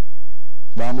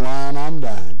 If I'm lying, I'm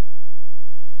dying.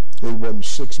 It wasn't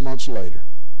 6 months later.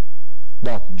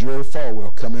 Dr. Jerry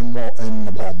Falwell come in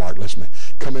Walmart,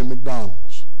 come in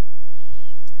McDonald's.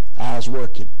 I was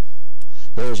working.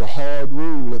 There's a hard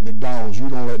rule at McDonald's. You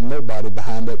don't let nobody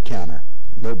behind that counter.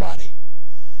 Nobody.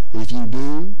 If you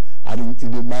do, it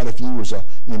didn't matter if you was an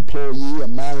employee, a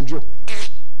manager.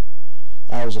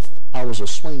 I was a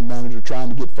swing manager trying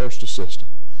to get first assistant.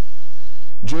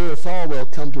 Jerry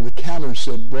Falwell come to the counter and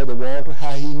said, Brother Walter,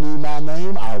 how he knew my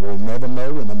name, I will never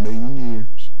know in a million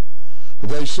years. But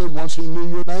they said once he knew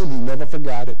your name, he never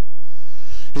forgot it.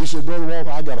 He said, Brother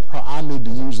Walter, I need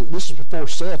to use it. This is before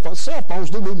cell phones. Cell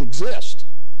phones didn't even exist.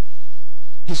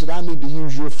 He said, I need to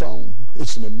use your phone.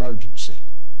 It's an emergency.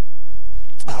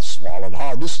 I swallowed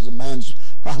hard. This is a man's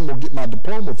I'm going to get my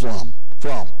diploma from.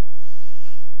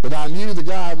 But I knew the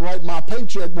guy would write my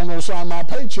paycheck, wasn't going to sign my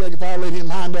paycheck if I let him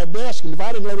behind that desk. And if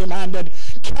I didn't let him behind that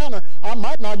counter, I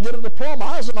might not get a diploma.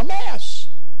 I was in a mess.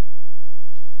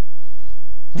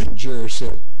 Then Jerry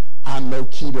said, I'm no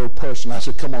keto person. I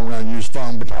said, come on around and use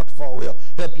phone, but Dr. Falwell,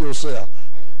 help yourself.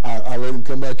 I let him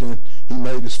come back, and he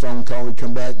made his phone call. He'd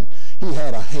come back, and he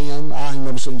had a hand. I ain't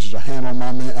never seen such a hand on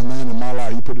a man in my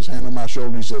life. He put his hand on my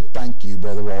shoulder. He said, thank you,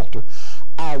 Brother Walter.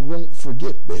 I won't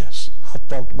forget this. I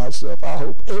thought to myself, I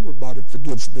hope everybody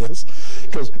forgets this,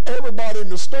 because everybody in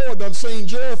the store done seen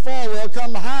Jerry Falwell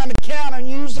come behind the counter and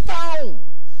use the phone.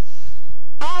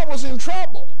 I was in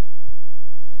trouble.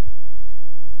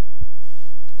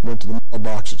 Went to the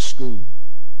mailbox at school.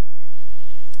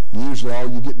 Usually all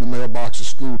you get in the mailbox at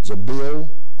school is a bill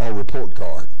or a report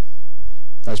card.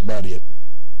 That's about it.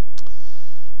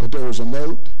 But there was a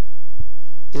note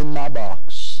in my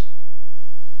box.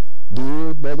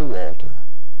 Dear Brother Walter,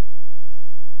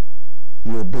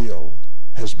 your bill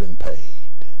has been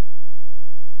paid.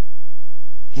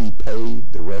 He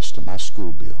paid the rest of my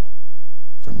school bill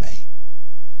for me.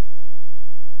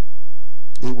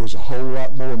 It was a whole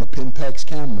lot more than a Pentax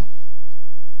camera.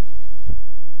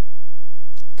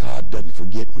 God doesn't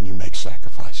forget when you make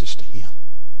sacrifices to Him.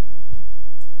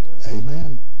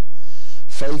 Amen.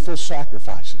 Faithful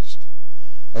sacrifices.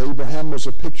 Abraham was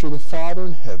a picture of the Father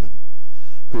in heaven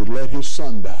who had let his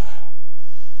son die.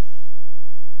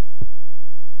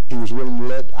 He was willing to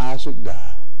let Isaac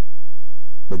die.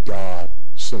 But God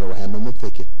set a ram in the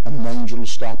thicket, and an angel to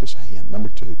stop his hand. Number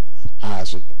 2,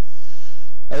 Isaac.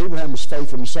 Abraham was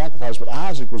faithful in sacrifice, but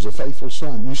Isaac was a faithful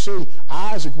son. You see,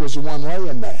 Isaac was the one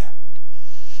laying there.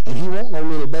 And he wasn't no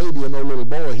little baby or no little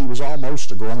boy. He was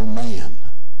almost a grown man.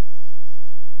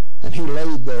 And he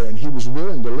laid there, and he was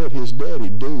willing to let his daddy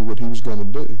do what he was going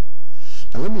to do.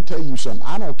 Now let me tell you something.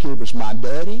 I don't care if it's my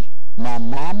daddy, my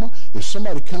mama. If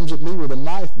somebody comes at me with a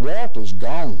knife, Walter's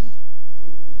gone.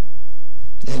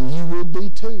 And you will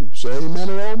be too. Say amen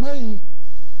or oh me.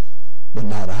 But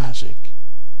not Isaac.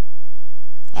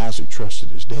 Isaac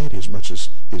trusted his daddy as much as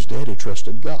his daddy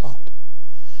trusted God.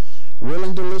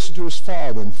 Willing to listen to his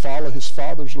father and follow his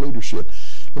father's leadership.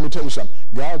 Let me tell you something.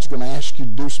 God's going to ask you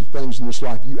to do some things in this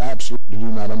life you absolutely do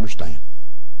not understand.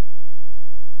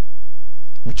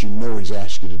 But you know He's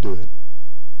asked you to do it.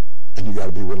 And you got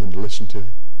to be willing to listen to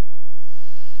Him.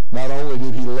 Not only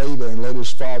did he lay there and let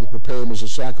his father prepare him as a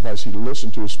sacrifice, he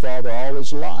listened to his father all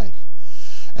his life.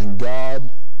 And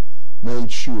God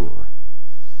made sure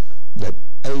that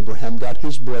Abraham got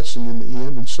his blessing in the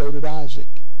end, and so did Isaac.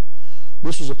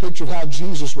 This was a picture of how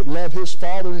Jesus would love his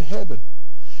Father in heaven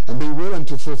and be willing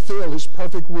to fulfill His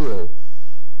perfect will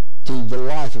through the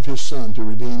life of His Son to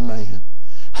redeem man.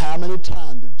 How many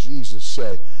times did Jesus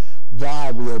say, Thy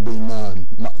will be done,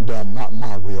 not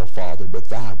my will, Father, but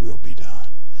Thy will be done?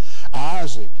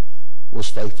 Isaac was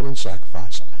faithful in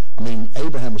sacrifice.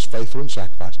 Abraham was faithful in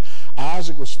sacrifice.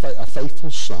 Isaac was a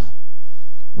faithful son.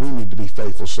 We need to be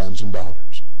faithful sons and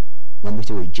daughters. Number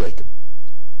 3, Jacob.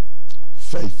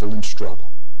 Faithful in struggle.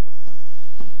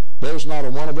 There's not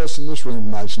a one of us in this room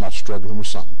tonight that's not struggling with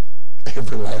something.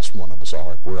 Every last one of us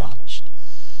are, if we're honest.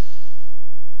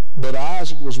 But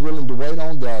Isaac was willing to wait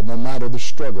on God no matter the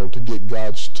struggle to get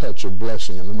God's touch of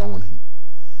blessing and anointing.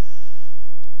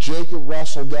 Jacob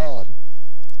wrestled God.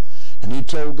 And he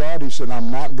told God, he said,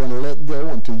 I'm not going to let go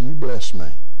until you bless me.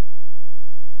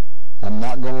 I'm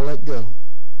not going to let go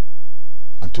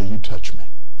until you touch me.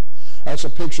 That's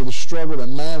a picture of the struggle that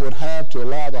man would have to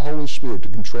allow the Holy Spirit to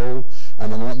control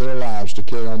and anoint their lives to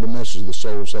carry on the message of the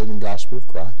soul-saving gospel of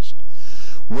Christ.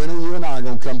 When are you and I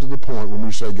going to come to the point when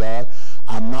we say, God,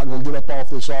 I'm not going to get up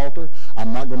off this altar.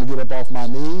 I'm not going to get up off my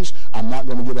knees. I'm not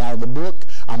going to get out of the book.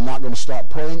 I'm not going to stop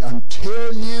praying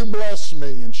until you bless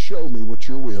me and show me what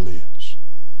your will is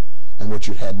and what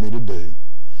you'd have me to do.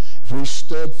 If we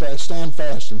stand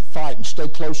fast and fight and stay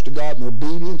close to God in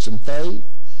obedience and faith,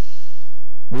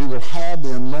 we will have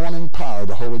the anointing power of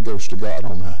the Holy Ghost of God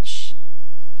on us.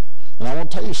 And I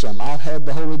want to tell you something. I've had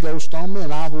the Holy Ghost on me,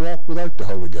 and I've walked without the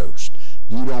Holy Ghost.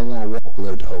 You don't want to walk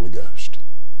without the Holy Ghost.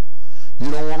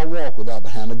 You don't want to walk without the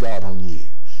hand of God on you.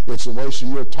 It's a waste of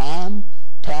your time,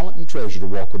 talent, and treasure to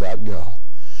walk without God.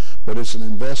 But it's an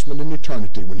investment in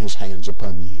eternity when His hand's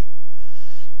upon you.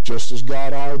 Just as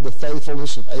God honored the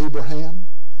faithfulness of Abraham,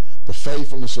 the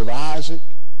faithfulness of Isaac,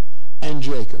 and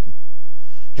Jacob,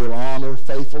 He'll honor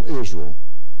faithful Israel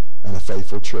and a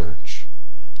faithful church.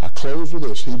 I close with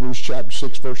this, Hebrews chapter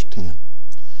 6, verse 10.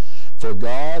 For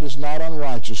God is not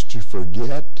unrighteous to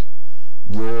forget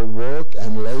your work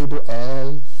and labor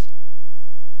of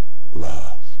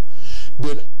love.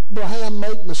 Did Abraham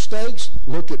make mistakes?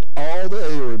 Look at all the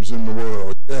Arabs in the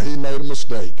world. Yeah, he made a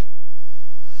mistake.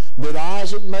 Did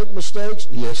Isaac make mistakes?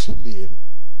 Yes, he did.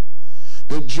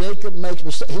 Did Jacob make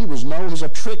mistakes? He was known as a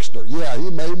trickster. Yeah, he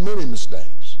made many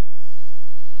mistakes.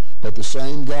 But the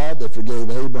same God that forgave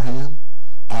Abraham,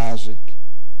 Isaac,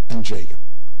 and Jacob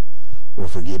will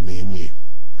forgive me and you.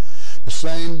 The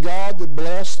same God that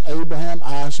blessed Abraham,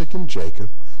 Isaac, and Jacob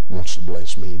wants to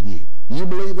bless me and you. You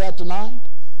believe that tonight?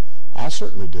 I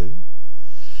certainly do.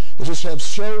 It says, have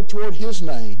showed toward his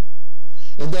name,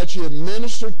 and that you have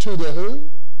ministered to the who?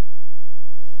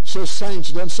 It says saints,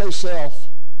 it doesn't say self.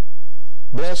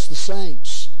 Bless the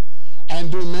saints,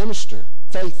 and do minister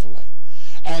faithfully.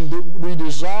 And we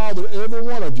desire that every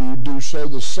one of you do so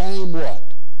the same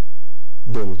what?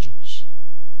 Diligence.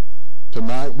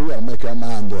 Tonight we got to make our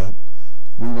mind up.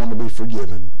 We want to be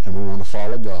forgiven, and we want to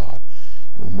follow God.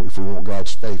 And if we want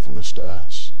God's faithfulness to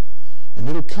us. And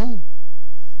it'll come.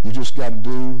 You just got to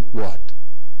do what?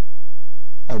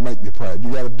 Oh, make me proud.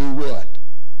 You got to do what?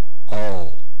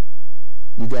 All.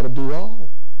 You got to do all.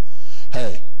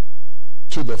 Hey,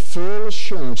 to the full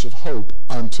assurance of hope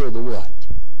until the what?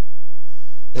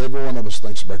 Every one of us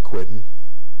thinks about quitting.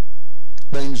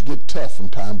 Things get tough from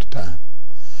time to time.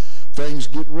 Things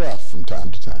get rough from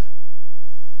time to time.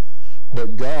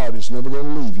 But God is never going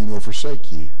to leave you nor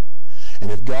forsake you.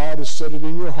 And if God has set it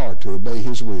in your heart to obey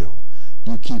his will,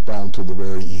 you keep on to the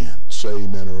very end. Say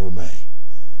amen or obey.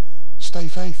 Stay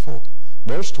faithful.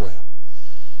 Verse 12.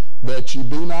 That ye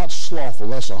be not slothful.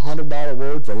 That's a $100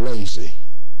 word for lazy.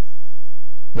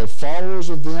 But followers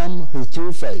of them who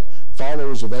through faith,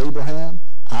 followers of Abraham,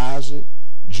 Isaac,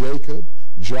 Jacob,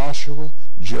 Joshua,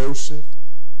 Joseph,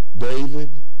 David,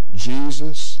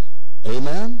 Jesus.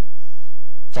 Amen?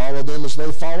 Follow them as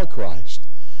they follow Christ,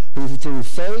 who through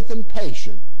faith and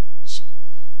patience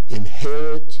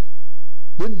inherit.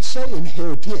 Didn't say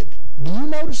inherited. Do you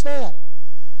notice that?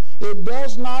 It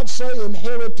does not say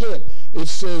inherited. It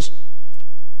says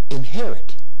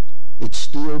inherit. It's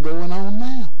still going on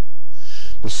now.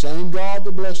 The same God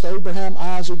that blessed Abraham,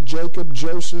 Isaac, Jacob,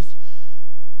 Joseph,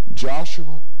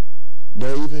 Joshua,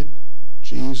 David,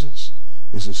 Jesus,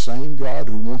 is the same God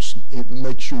who wants to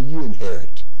make sure you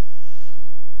inherit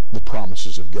the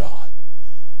promises of God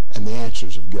and the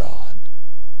answers of God.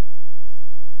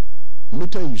 Let me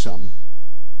tell you something.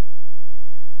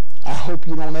 I hope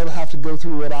you don't ever have to go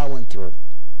through what I went through,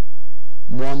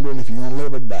 wondering if you're going to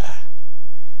live or die,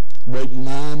 waiting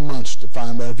 9 months to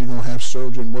find out if you're going to have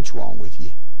surgery and what's wrong with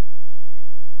you.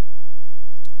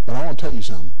 But I want to tell you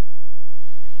something.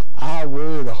 I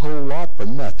worried a whole lot for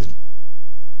nothing.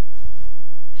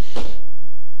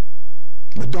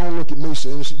 But don't look at me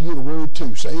saying, you'd have worried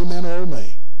too. Say amen or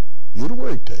me. You'd have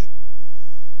worried too.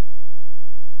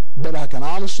 But I can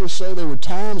honestly say there were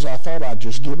times I thought I'd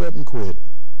just give up and quit.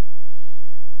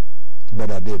 But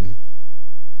I didn't.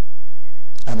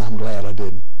 And I'm glad I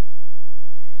didn't.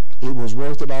 It was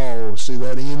worth it all to see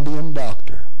that Indian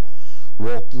doctor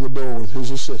walk through the door with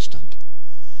his assistant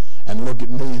and look at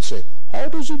me and say, how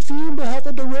does it feel to have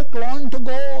a direct line to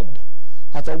God?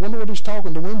 I thought, I wonder what he's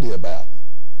talking to Wendy about.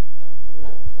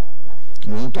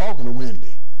 He wasn't talking to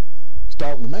Wendy. He's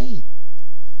talking to me.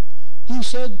 He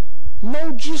said,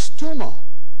 no gist tumor.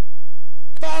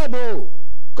 Fibro.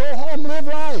 Go home, live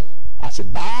life. I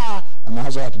said, bye. And I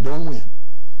was out the door and went.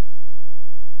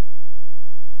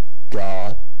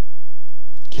 God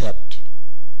kept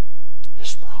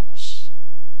his promise.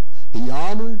 He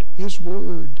honored his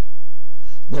word.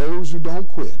 Those who don't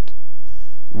quit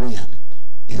win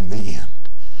in the end.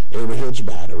 Every head's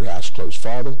bowed, every eye's closed.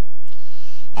 Father,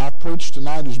 I preach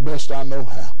tonight as best I know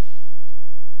how.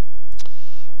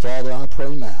 Father, I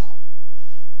pray now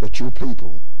that your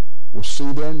people will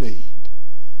see their need,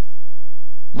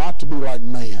 not to be like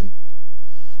man,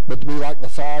 but to be like the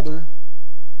Father,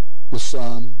 the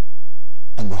Son,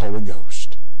 and the Holy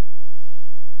Ghost.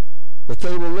 That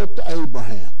they will look to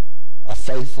Abraham, a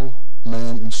faithful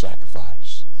man in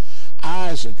sacrifice,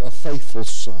 Isaac, a faithful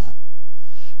son,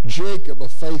 Jacob, a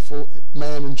faithful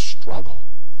man in struggle.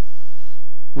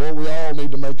 Lord, we all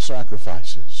need to make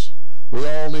sacrifices. We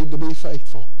all need to be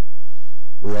faithful.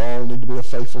 We all need to be a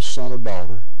faithful son or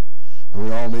daughter. And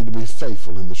we all need to be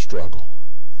faithful in the struggle.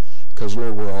 Because,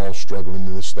 Lord, we're all struggling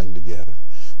in this thing together.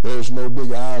 There's no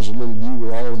big I's and little you.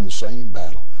 We're all in the same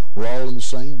battle. We're all in the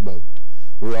same boat.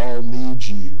 We all need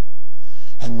you.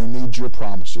 And we need your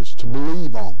promises to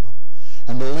believe on them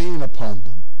and to lean upon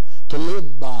them, to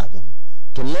live by them,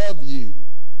 to love you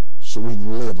so we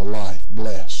can live a life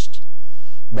blessed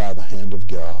by the hand of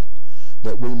God,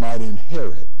 that we might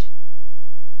inherit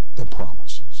the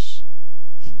promises.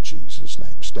 In Jesus'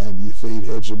 name. Stand to your feet,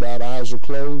 heads are bowed, eyes are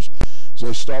closed. As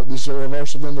they start this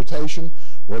reverse of invitation,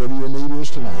 whatever your need is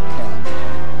tonight, come.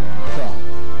 Come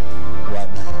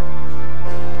right now.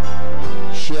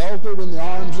 Sheltered in the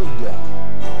arms of God.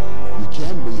 You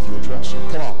can be if you trust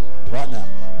Him. Come on, right now.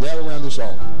 Gather around this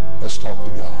altar. Let's talk to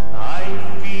God. I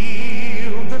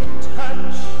feel the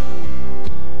touch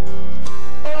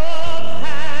of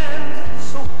hands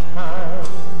so kind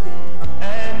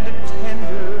and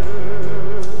tender.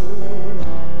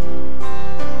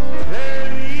 They're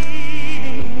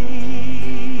leading me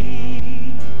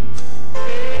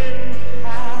in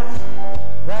paths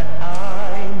that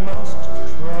I must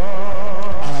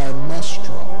trust. I must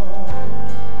trust.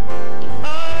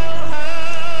 I'll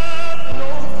have no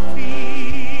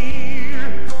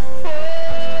fear, for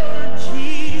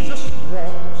Jesus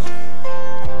walks.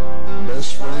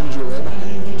 Best friend you'll ever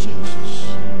have,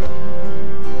 Jesus.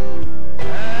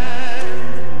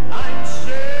 And I'm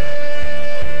sheltered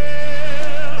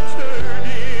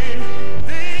in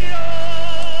the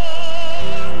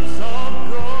arms of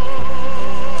God.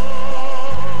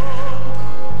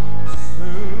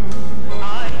 Soon I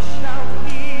shall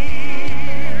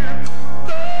hear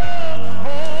the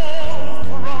call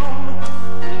from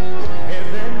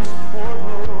heaven's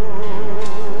portals.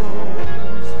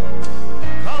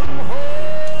 Come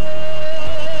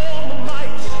home, my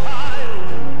child,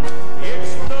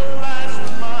 it's the last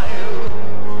mile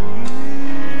you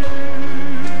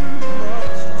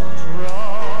must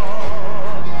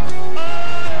trod.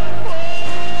 I'll fall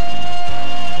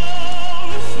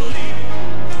asleep,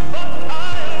 but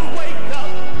I'll wake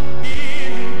up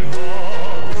in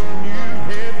God's new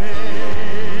heaven.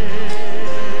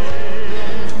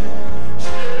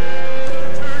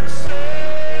 Sheltered safe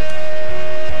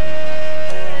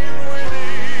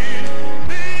within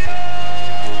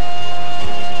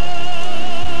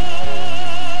the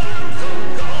arms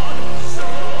of God. So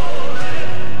let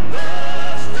the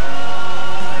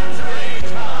storms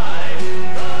rage high, the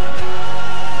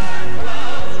dark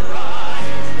clouds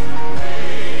rise,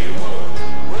 they won't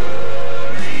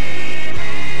worry me,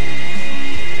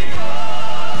 for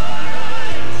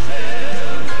I'm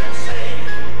sheltered safe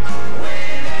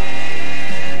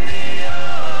within the arms of God.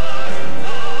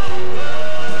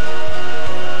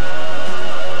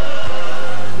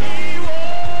 He walks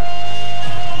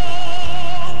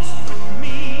with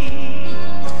me,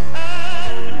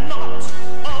 and not of earth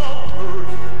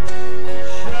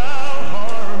shall harm me.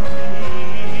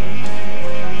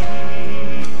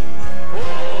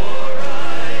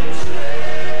 For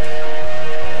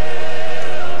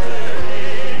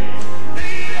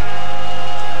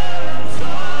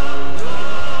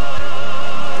I'm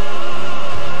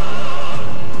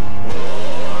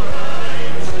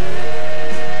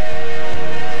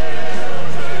sheltered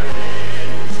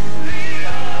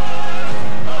in the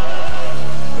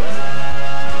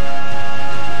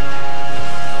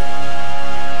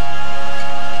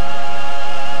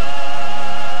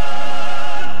arms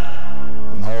of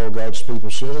And all God's people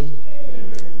said,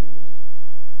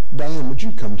 Diane, would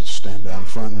you come to stand down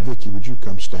front? And Vicki, would you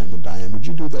come stand with Diane? Would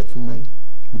you do that for me?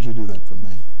 Would you do that for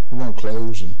me? We're going to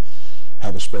close and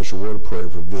have a special word of prayer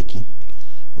for Vicki.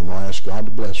 We're going to ask God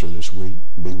to bless her this week,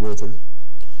 be with her.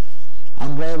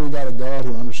 I'm glad we got a God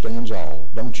who understands all,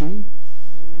 don't you?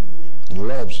 He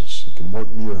loves us and can work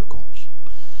miracles.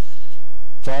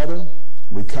 Father,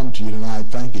 we come to you tonight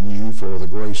thanking you for the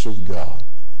grace of God.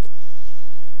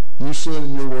 You said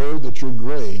in your word that your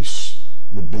grace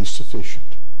would be sufficient.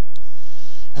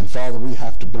 And Father, we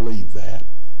have to believe that.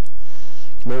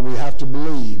 Lord, we have to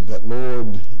believe that,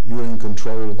 Lord, you're in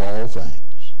control of all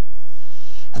things.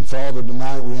 And Father,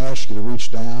 tonight we ask you to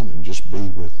reach down and just be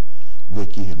with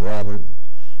Vicki and Robert.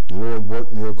 Lord,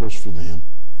 work miracles for them.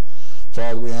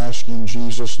 Father, we ask you in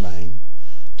Jesus' name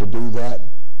to do that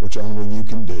which only you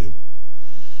can do.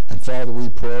 And Father, we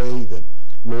pray that,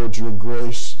 Lord, your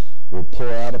grace will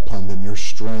pour out upon them, your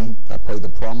strength. I pray the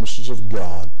promises of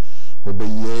God will be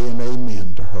yea and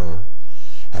amen to her.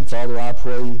 And Father, I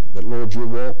pray that, Lord, you'll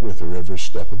walk with her every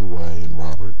step of the way, and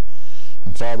Robert.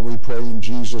 And Father, we pray in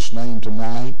Jesus' name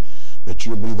tonight that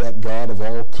you'll be that God of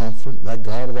all comfort, that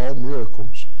God of all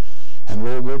miracles. And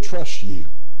Lord, we'll trust you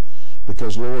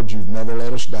because, Lord, you've never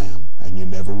let us down, and you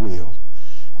never will.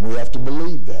 And we have to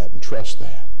believe that and trust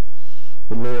that.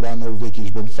 But Lord, I know Vicki's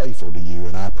been faithful to you,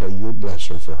 and I pray you'll bless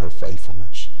her for her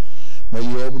faithfulness. May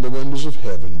you open the windows of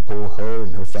heaven and pour her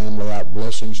and her family out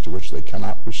blessings to which they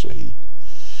cannot receive.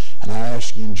 And I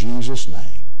ask you in Jesus'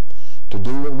 name to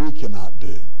do what we cannot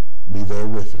do. Be there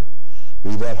with her.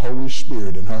 Be that Holy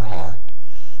Spirit in her heart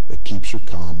that keeps her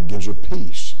calm and gives her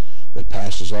peace that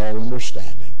passes all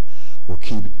understanding.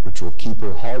 which will keep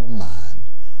her heart and mind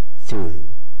through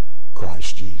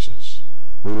Christ Jesus.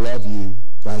 We love you.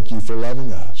 Thank you for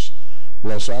loving us.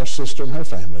 Bless our sister and her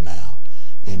family now.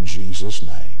 In Jesus'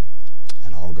 name.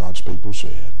 And all God's people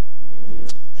said,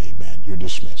 amen. You're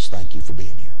dismissed. Thank you for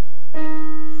being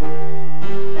here.